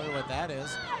you're familiar with what that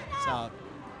is. It's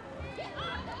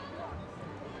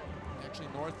actually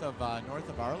north of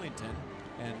Arlington,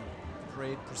 and the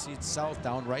parade proceeds south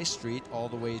down Rice Street all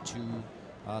the way to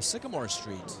Sycamore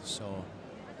Street. So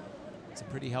it's a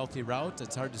pretty healthy route.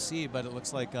 It's hard to see, but it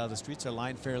looks like the streets are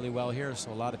lined fairly well here,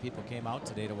 so a lot of people came out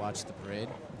today to watch the parade.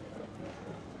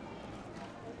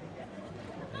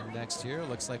 Next here,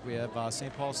 looks like we have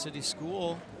St. Paul City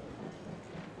School.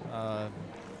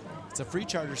 It's a free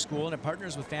charter school, and it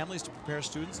partners with families to prepare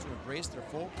students to embrace their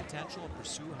full potential and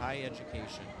pursue high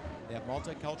education. They have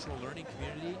multicultural learning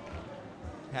community,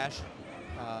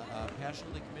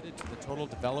 passionately committed to the total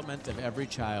development of every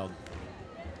child.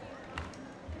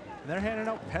 And they're handing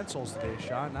out pencils today,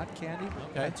 Sean, not candy, but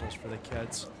Okay. pencils for the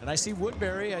kids. And I see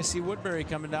Woodbury.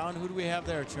 Coming down. Who do we have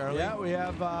there, Charlie? Yeah, we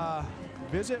have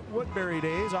Visit Woodbury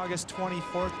Days, August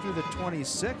 24th through the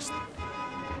 26th.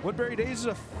 Woodbury Days is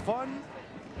a fun,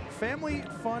 family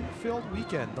fun-filled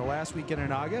weekend, the last weekend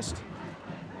in August.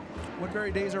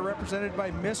 Woodbury Days are represented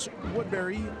by Miss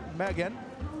Woodbury, Megan,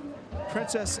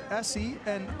 Princess Essie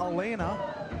and Elena,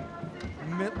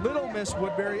 Little Miss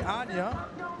Woodbury, Anya,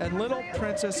 and Little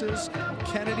Princesses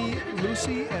Kennedy,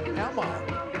 Lucy, and Emma.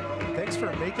 Thanks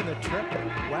for making the trip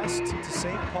west to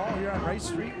St. Paul here on Rice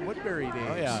Street, Woodbury Days.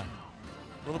 Oh, yeah.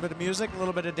 A little bit of music, a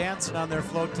little bit of dancing on their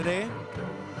float today.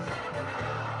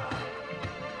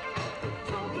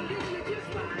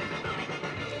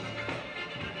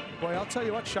 Boy, I'll tell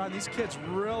you what, Sean, these kids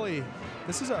really,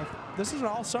 this is an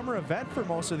all-summer event for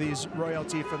most of these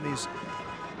royalty from these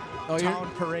town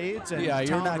parades and yeah, you're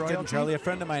town not royalty. kidding, Charlie. A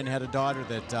friend of mine had a daughter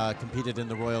that competed in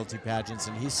the royalty pageants,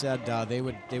 and he said they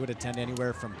would attend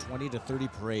anywhere from 20 to 30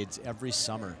 parades every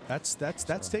summer. That's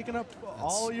taking up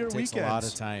all your takes weekends. a lot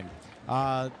of time.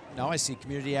 Now I see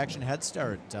Community Action Head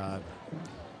Start.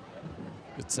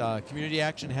 It's Community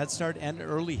Action Head Start and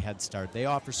Early Head Start. They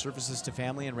offer services to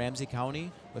family in Ramsey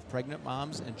County with pregnant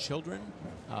moms and children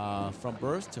from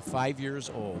birth to 5 years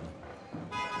old.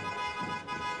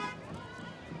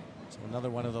 So another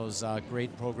one of those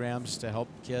great programs to help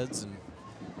kids and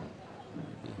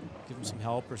maybe give them some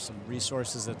help or some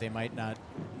resources that they might not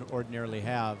ordinarily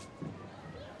have.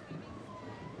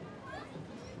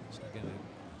 So again, an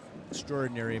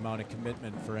extraordinary amount of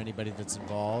commitment for anybody that's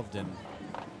involved, and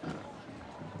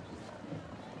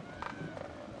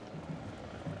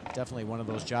definitely one of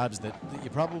those jobs that you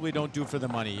probably don't do for the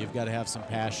money. You've got to have some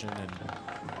passion and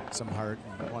some heart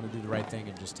and want to do the right thing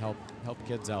and just help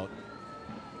kids out.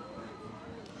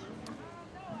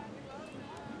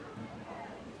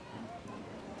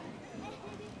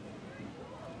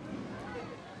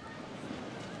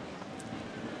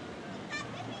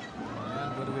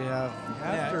 And what do we have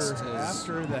next?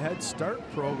 After the Head Start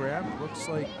program, looks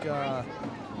like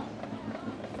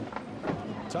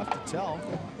tough to tell.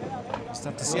 It's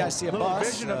tough to see. I see a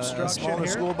bus, vision a obstruction smaller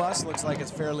here. school bus. Looks like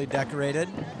it's fairly decorated.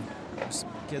 Some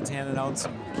kids handing out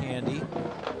some candy.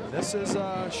 This is,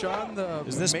 Sean, the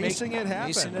Is this Macing It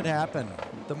Happen. Macing It Happen.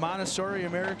 The Montessori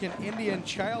American Indian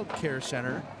Child Care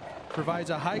Center provides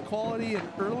a high-quality and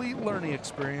early learning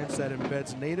experience that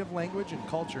embeds native language and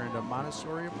culture into a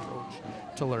Montessori approach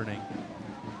to learning.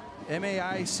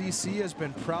 MAICC has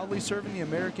been proudly serving the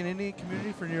American Indian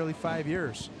community for nearly 5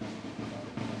 years.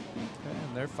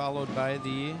 And they're followed by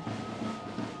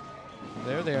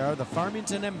there they are, the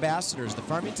Farmington Ambassadors. The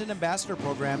Farmington Ambassador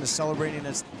Program is celebrating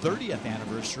its 30th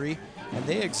anniversary, and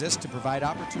they exist to provide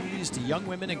opportunities to young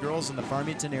women and girls in the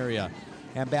Farmington area.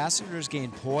 Ambassadors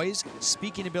gain poise,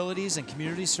 speaking abilities, and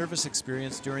community service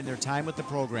experience during their time with the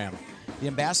program. The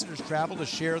ambassadors travel to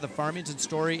share the Farmington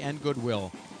story and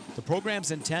goodwill. The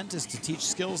program's intent is to teach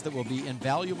skills that will be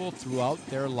invaluable throughout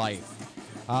their life.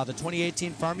 The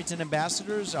 2018 Farmington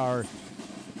Ambassadors are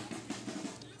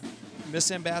Miss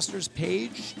Ambassadors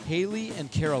Paige, Haley, and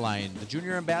Caroline. The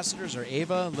Junior Ambassadors are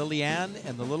Ava, Lillianne,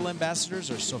 and the Little Ambassadors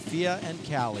are Sophia and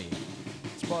Callie.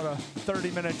 It's about a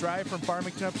 30-minute drive from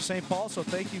Farmington up to St. Paul, so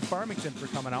thank you, Farmington, for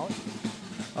coming out.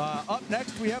 Up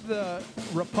next, we have the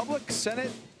Republic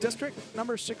Senate District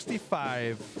number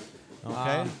 65.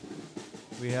 Okay.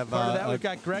 We have part of that, we've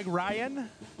got Greg Ryan.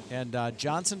 And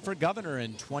Johnson for governor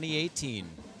in 2018.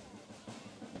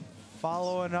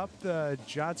 Following up the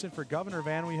Johnson for governor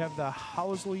van, we have the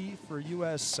Housley for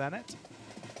U.S. Senate.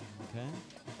 Okay.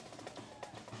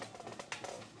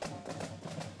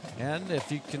 And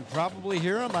if you can probably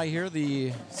hear them, I hear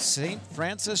the St.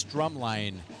 Francis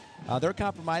Drumline. They're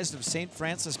comprised of St.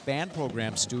 Francis Band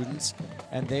Program students,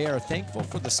 and they are thankful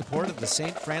for the support of the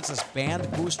St. Francis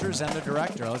Band Boosters and the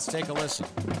director. Let's take a listen.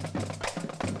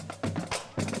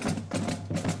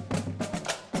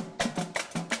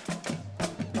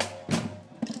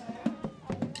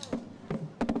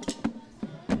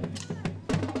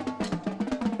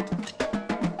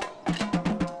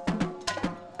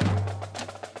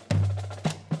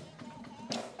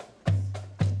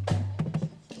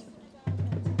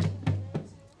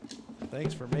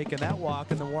 Thanks for making that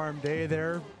walk in the warm day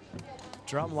there.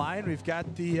 Drum line. We've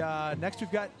got the next.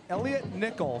 We've got Elliot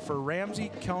Nickel for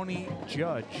Ramsey County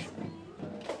Judge.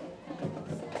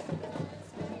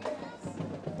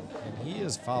 And he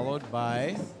is followed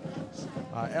by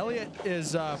Elliot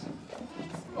is a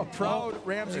proud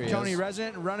Ramsey County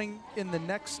resident, running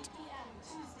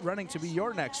to be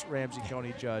your next Ramsey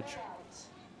County Judge.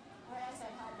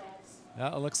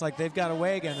 it looks like they've got a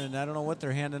wagon, and I don't know what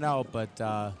they're handing out, but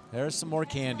there's some more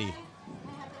candy.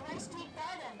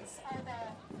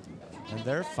 And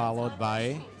they're followed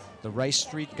by the Rice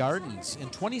Street Gardens. In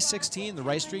 2016, the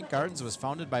Rice Street Gardens was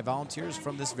founded by volunteers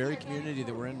from this very community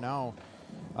that we're in now.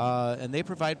 And they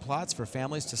provide plots for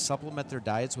families to supplement their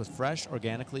diets with fresh,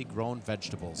 organically grown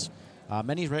vegetables.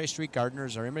 Many Rice Street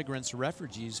gardeners are immigrants or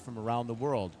refugees from around the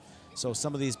world. So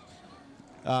some of these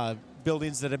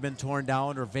buildings that have been torn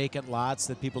down or vacant lots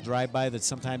that people drive by that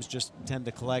sometimes just tend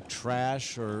to collect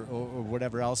trash or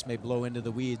whatever else may blow into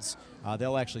the weeds,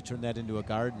 they'll actually turn that into a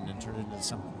garden and turn it into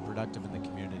something productive in the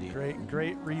community. Great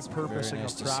repurposing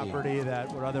nice of property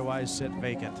that would otherwise sit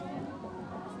vacant.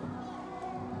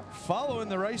 Following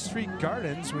the Rice Street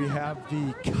Gardens, we have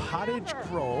the Cottage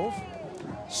Grove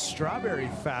Strawberry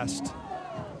Fest.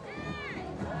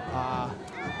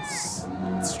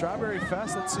 Strawberry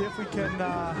Fest, let's see if we can,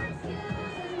 not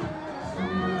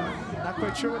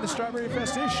quite sure what the Strawberry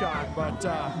Fest is, Sean, but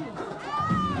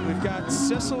we've got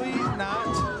Cicely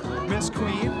Knott, Miss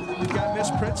Queen. We've got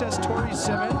Miss Princess Tori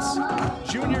Simmons,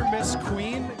 Junior Miss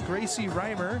Queen Gracie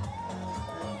Reimer,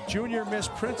 Junior Miss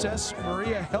Princess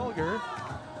Maria Helger,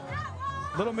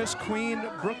 Little Miss Queen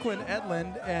Brooklyn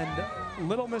Edlund, and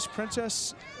Little Miss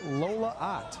Princess Lola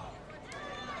Ott.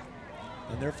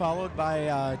 And they're followed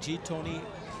by G. Tony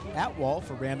Atwell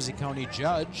for Ramsey County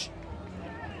Judge.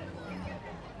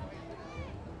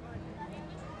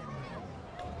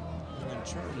 And in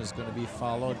turn is going to be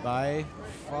followed by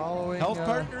Health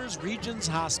Partners Regions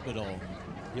Hospital.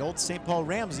 The old St. Paul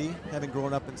Ramsey, having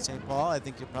grown up in St. Paul, I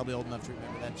think you're probably old enough to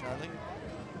remember that, Charlie.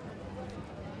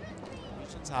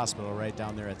 Regions Hospital right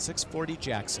down there at 640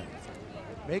 Jackson.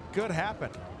 Make good happen.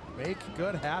 Make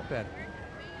good happen.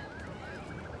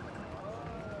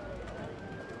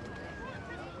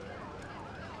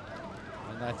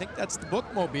 And I think that's the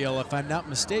bookmobile, if I'm not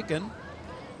mistaken,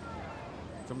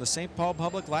 from the St. Paul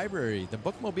Public Library. The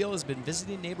bookmobile has been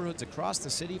visiting neighborhoods across the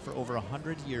city for over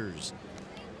 100 years.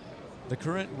 The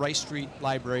current Rice Street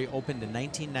Library opened in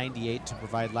 1998 to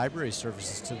provide library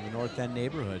services to the North End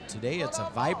neighborhood. Today, it's a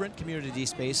vibrant community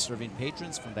space serving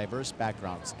patrons from diverse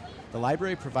backgrounds. The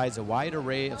library provides a wide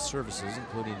array of services,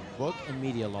 including book and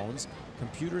media loans,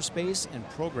 computer space, and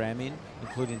programming,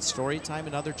 including story time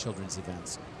and other children's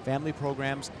events, family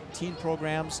programs, teen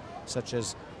programs, such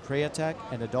as Createch,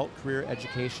 and adult career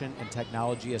education and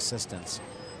technology assistance.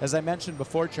 As I mentioned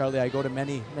before, Charlie, I go to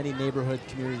many neighborhood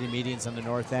community meetings on the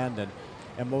North End,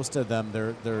 and most of them,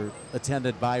 they're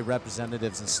attended by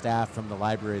representatives and staff from the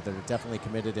library that are definitely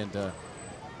committed into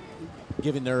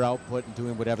giving their output and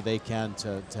doing whatever they can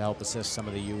to help assist some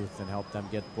of the youth and help them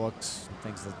get books and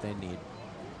things that they need.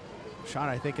 Shawn,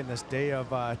 I think in this day of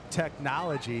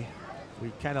technology,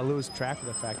 we kind of lose track of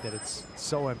the fact that it's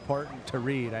so important to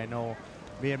read. I know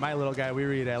me and my little guy, we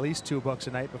read at least 2 books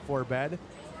a night before bed.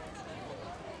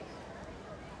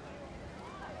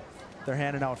 They're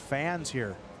handing out fans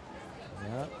here.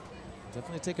 Yeah,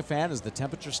 definitely take a fan as the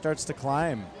temperature starts to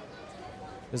climb.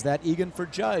 Is that Egan for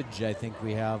Judge? I think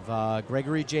we have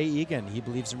Gregory J. Egan. He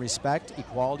believes in respect,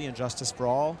 equality, and justice for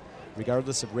all,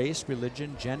 regardless of race,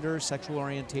 religion, gender, sexual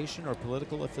orientation, or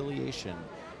political affiliation.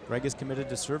 Greg is committed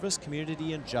to service,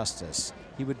 community, and justice.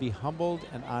 He would be humbled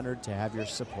and honored to have your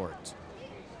support.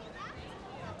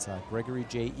 That's Gregory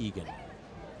J. Egan.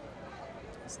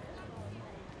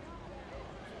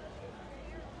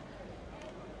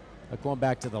 Going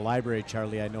back to the library,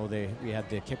 Charlie, I know we had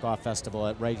the kickoff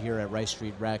festival right here at Rice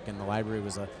Street Rec, and the library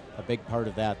was a big part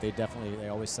of that. They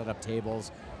always set up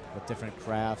tables with different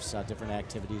crafts, different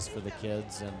activities for the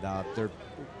kids, and they're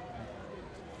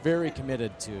very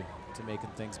committed to making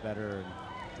things better and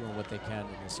doing what they can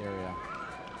in this area.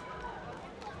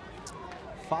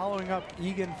 Following up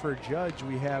Egan for Judge,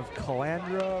 we have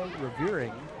Calandra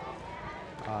Revering.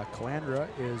 Calandra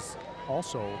is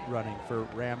also running for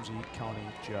Ramsey County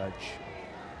Judge.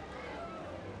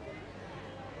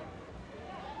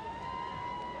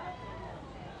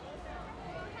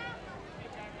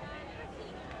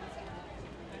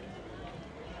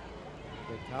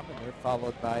 They're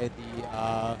followed by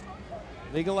the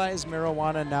Legalize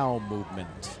Marijuana Now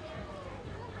movement.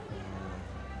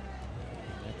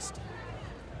 Next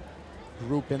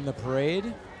group in the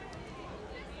parade.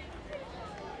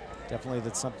 Definitely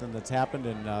that's something that's happened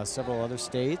in several other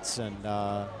states and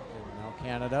now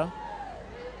Canada.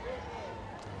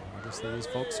 Obviously these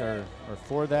folks are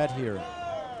for that here.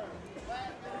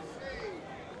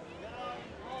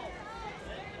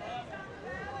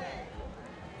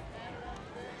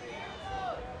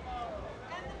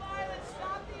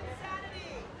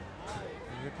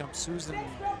 Here comes Susan.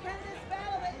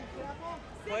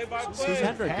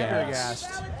 Susan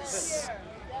Hendergast.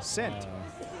 Sent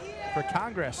for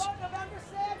Congress.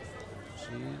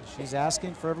 She's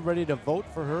asking for everybody to vote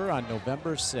for her on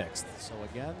November 6th. So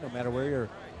again, no matter where your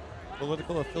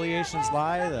political affiliations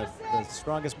lie, the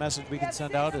strongest message we can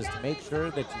send out is to make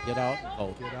sure that you get out and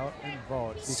vote. Get out and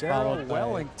vote. She's Sarah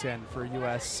Wellington for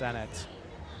U.S. Senate.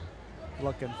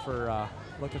 Looking for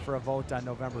a vote on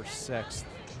November 6th.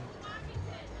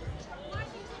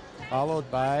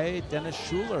 Followed by Dennis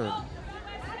Schuler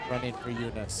running for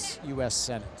U.S.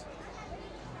 Senate.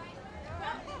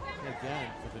 Again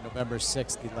for the November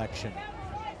 6th election.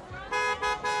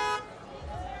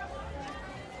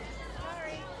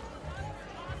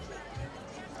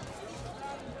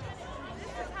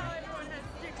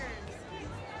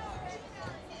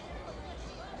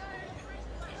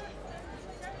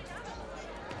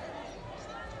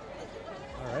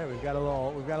 All right, we've got a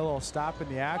little stop in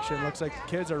the action. Looks like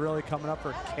the kids are really coming up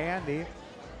for candy.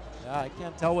 Yeah, I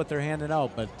can't tell what they're handing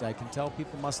out, but I can tell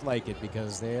people must like it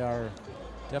because they are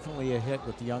definitely a hit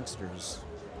with the youngsters.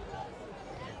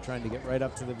 Trying to get right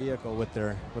up to the vehicle with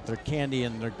their candy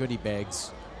and their goodie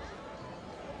bags.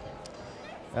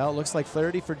 Well, it looks like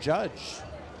Flaherty for Judge.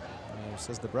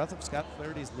 Says the breadth of Scott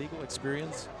Flaherty's legal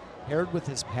experience paired with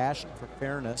his passion for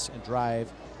fairness and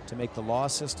drive to make the law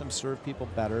system serve people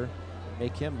better and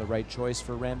make him the right choice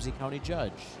for Ramsey County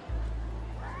Judge.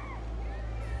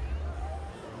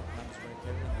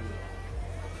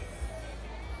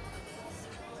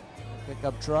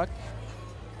 pickup truck.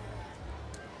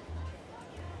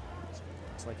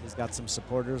 Looks like he's got some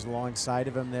supporters alongside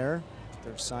of him there.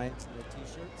 Their signs and their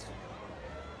t-shirts.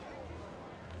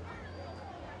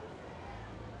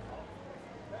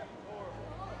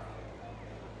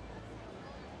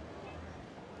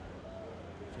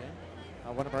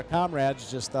 One of our comrades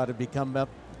just thought it'd become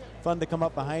fun to come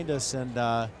up behind us and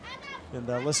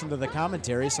listen to the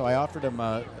commentary. So I offered him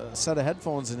a set of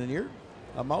headphones and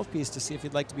a mouthpiece to see if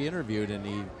he'd like to be interviewed, and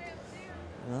he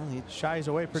shies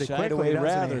away pretty shied quickly. Away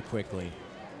rather quickly.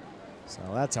 So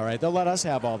that's all right. They'll let us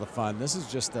have all the fun. This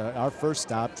is just our first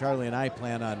stop. Charlie and I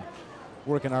plan on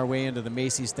working our way into the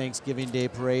Macy's Thanksgiving Day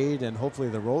Parade and hopefully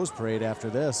the Rose Parade after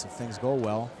this if things go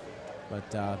well.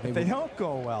 But if they don't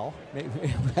go well,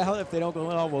 well, if they don't go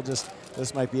well, this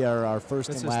might be our first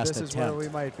and last attempt. This is where we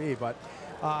might be. But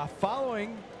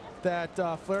following that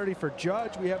Flaherty for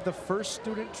Judge, we have the First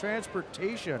Student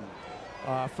Transportation.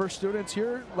 First Students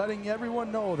here letting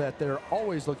everyone know that they're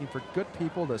always looking for good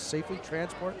people to safely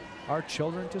transport our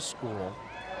children to school.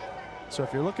 So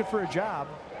if you're looking for a job,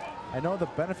 I know the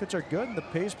benefits are good and the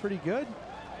pay's pretty good.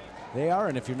 They are,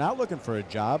 and if you're not looking for a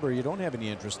job or you don't have any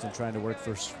interest in trying to work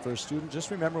for a student,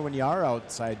 just remember when you are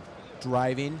outside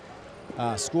driving,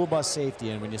 school bus safety,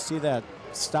 and when you see that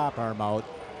stop arm out,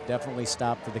 definitely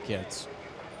stop for the kids.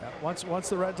 Yeah, once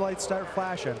the red lights start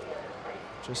flashing,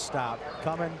 just stop.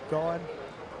 Coming, going.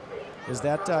 Is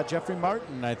that Jeffrey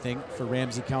Martin, I think, for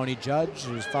Ramsey County Judge,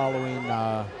 who's following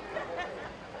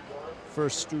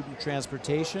First Student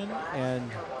Transportation,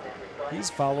 and he's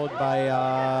followed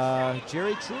by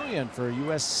Jerry Trurian for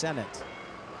U.S. Senate.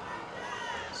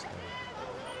 So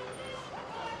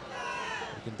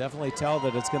you can definitely tell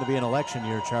that it's going to be an election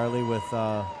year, Charlie, with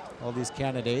all these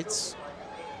candidates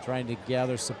trying to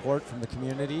gather support from the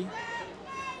community. Again,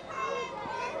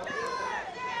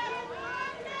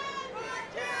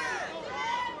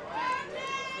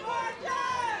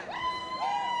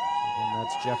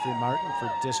 that's Jeffrey Martin for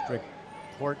District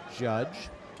Court Judge.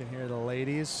 You can hear the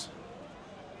ladies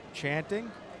chanting.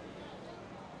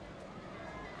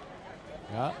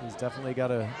 Yeah, he's definitely got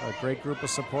a great group of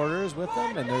supporters with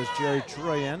him, and there's Jerry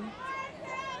Trurian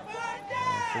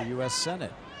for U.S.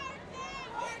 Senate.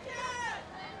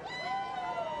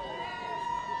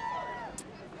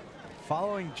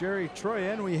 Following Jerry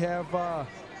Trurian, we have the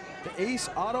Ace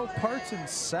Auto Parts and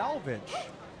Salvage.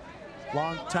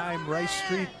 Longtime Rice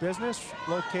Street business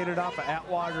located off of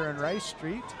Atwater and Rice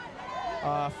Street.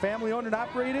 Family owned and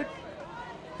operated,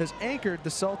 has anchored the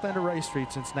south end of Rice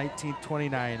Street since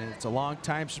 1929, and it's a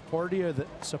longtime supporter of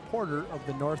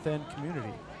the North End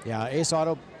community. Yeah, Ace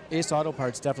Auto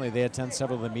Parts, definitely, they attend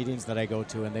several of the meetings that I go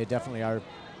to, and they definitely are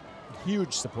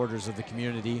huge supporters of the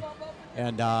community.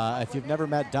 And if you've never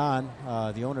met Don,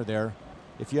 the owner there,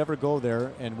 if you ever go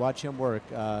there and watch him work,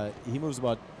 he moves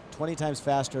about 20 times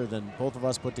faster than both of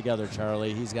us put together,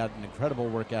 Charlie. He's got an incredible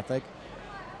work ethic.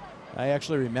 I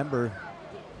actually remember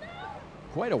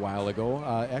quite a while ago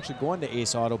actually going to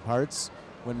Ace Auto Parts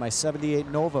when my '78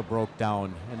 Nova broke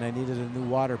down and I needed a new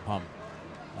water pump.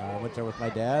 I went there with my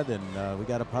dad, and we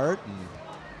got a part, and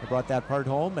I brought that part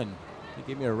home, and he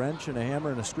gave me a wrench and a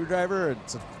hammer and a screwdriver and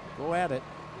said, go at it.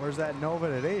 Where's that Nova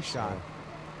today, Sean?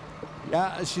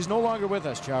 Yeah, she's no longer with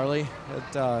us, Charlie.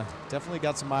 It definitely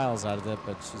got some miles out of it,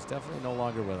 but she's definitely no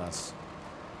longer with us.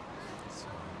 So,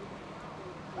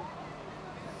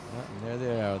 and there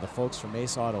they are, the folks from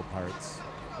Ace Auto Parts.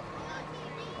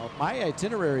 Well, my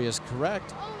itinerary is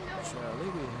correct,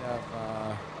 Charlie.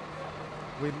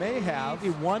 We may have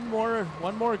maybe one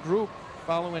more group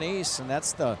following Ace, and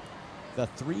that's the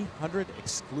 300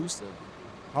 exclusive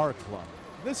car club.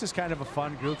 This is kind of a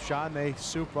fun group, Sean. They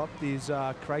soup up these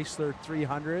Chrysler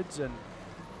 300s and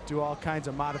do all kinds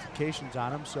of modifications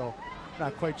on them. So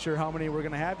not quite sure how many we're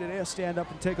going to have today. I'll stand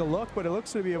up and take a look, but it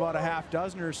looks to be about a half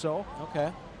dozen or so.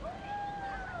 Okay.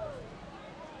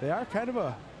 They are kind of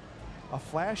a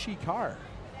flashy car.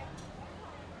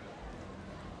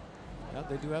 Yeah,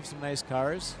 they do have some nice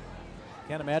cars.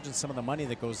 Can't imagine some of the money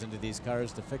that goes into these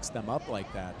cars to fix them up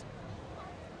like that.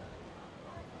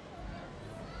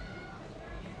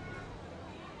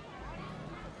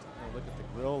 Look at the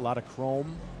grill, a lot of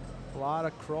chrome. A lot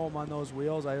of chrome on those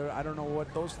wheels. I don't know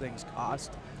what those things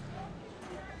cost.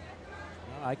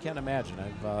 I can't imagine.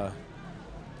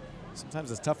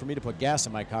 Sometimes it's tough for me to put gas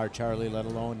in my car, Charlie, let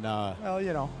alone well,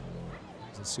 you know,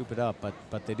 to soup it up.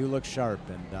 But they do look sharp,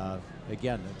 and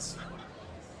again, it's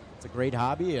a great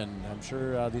hobby, and I'm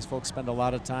sure these folks spend a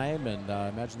lot of time, and I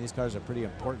imagine these cars are pretty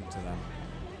important to them.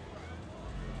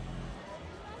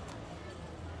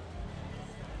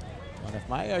 And if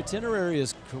my itinerary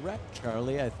is correct,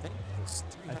 Charlie, I think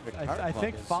I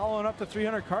think following up the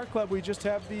 300 car club, we just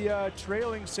have the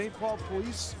trailing St. Paul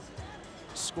police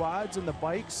squads and the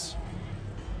bikes.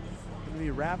 We're gonna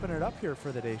be wrapping it up here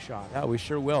for the day, Shawn. Yeah, we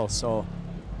sure will. So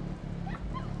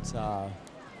it's, want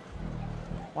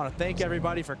to thank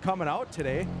everybody for coming out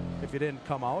today. If you didn't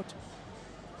come out,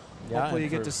 yeah, hopefully you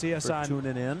get to see us on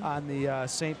tuning in on the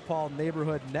St. Paul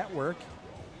Neighborhood Network.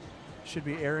 Should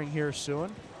be airing here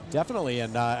soon. Definitely,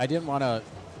 and I didn't want to.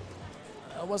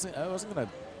 I wasn't going to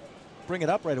bring it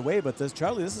up right away, but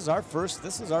Charlie, this is our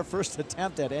first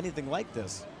attempt at anything like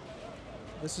this.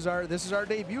 This is our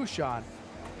debut, Shawn.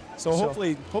 So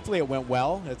hopefully it went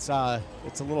well. It's a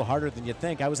little harder than you'd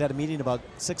think. I was at a meeting about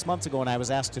 6 months ago, and I was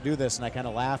asked to do this, and I kind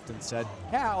of laughed and said,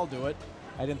 "Yeah, I'll do it."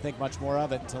 I didn't think much more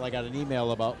of it until I got an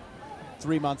email about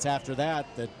 3 months after that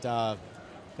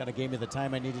kind of gave me the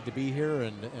time I needed to be here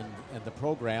and the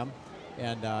program.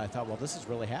 And I thought, well, this is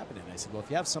really happening. I said, well, if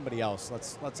you have somebody else,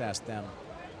 let's ask them,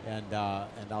 and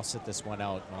I'll sit this one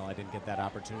out. Well, I didn't get that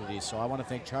opportunity, so I want to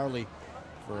thank Charlie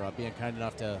for being kind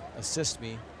enough to assist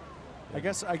me. I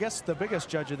guess the biggest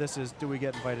judge of this is, do we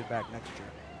get invited back next year?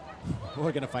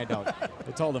 We're going to find out.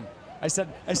 I told him. I said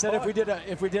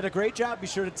if we did a great job, be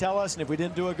sure to tell us, and if we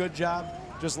didn't do a good job,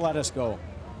 just let us go.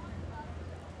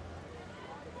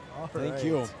 All Thank right.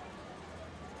 you.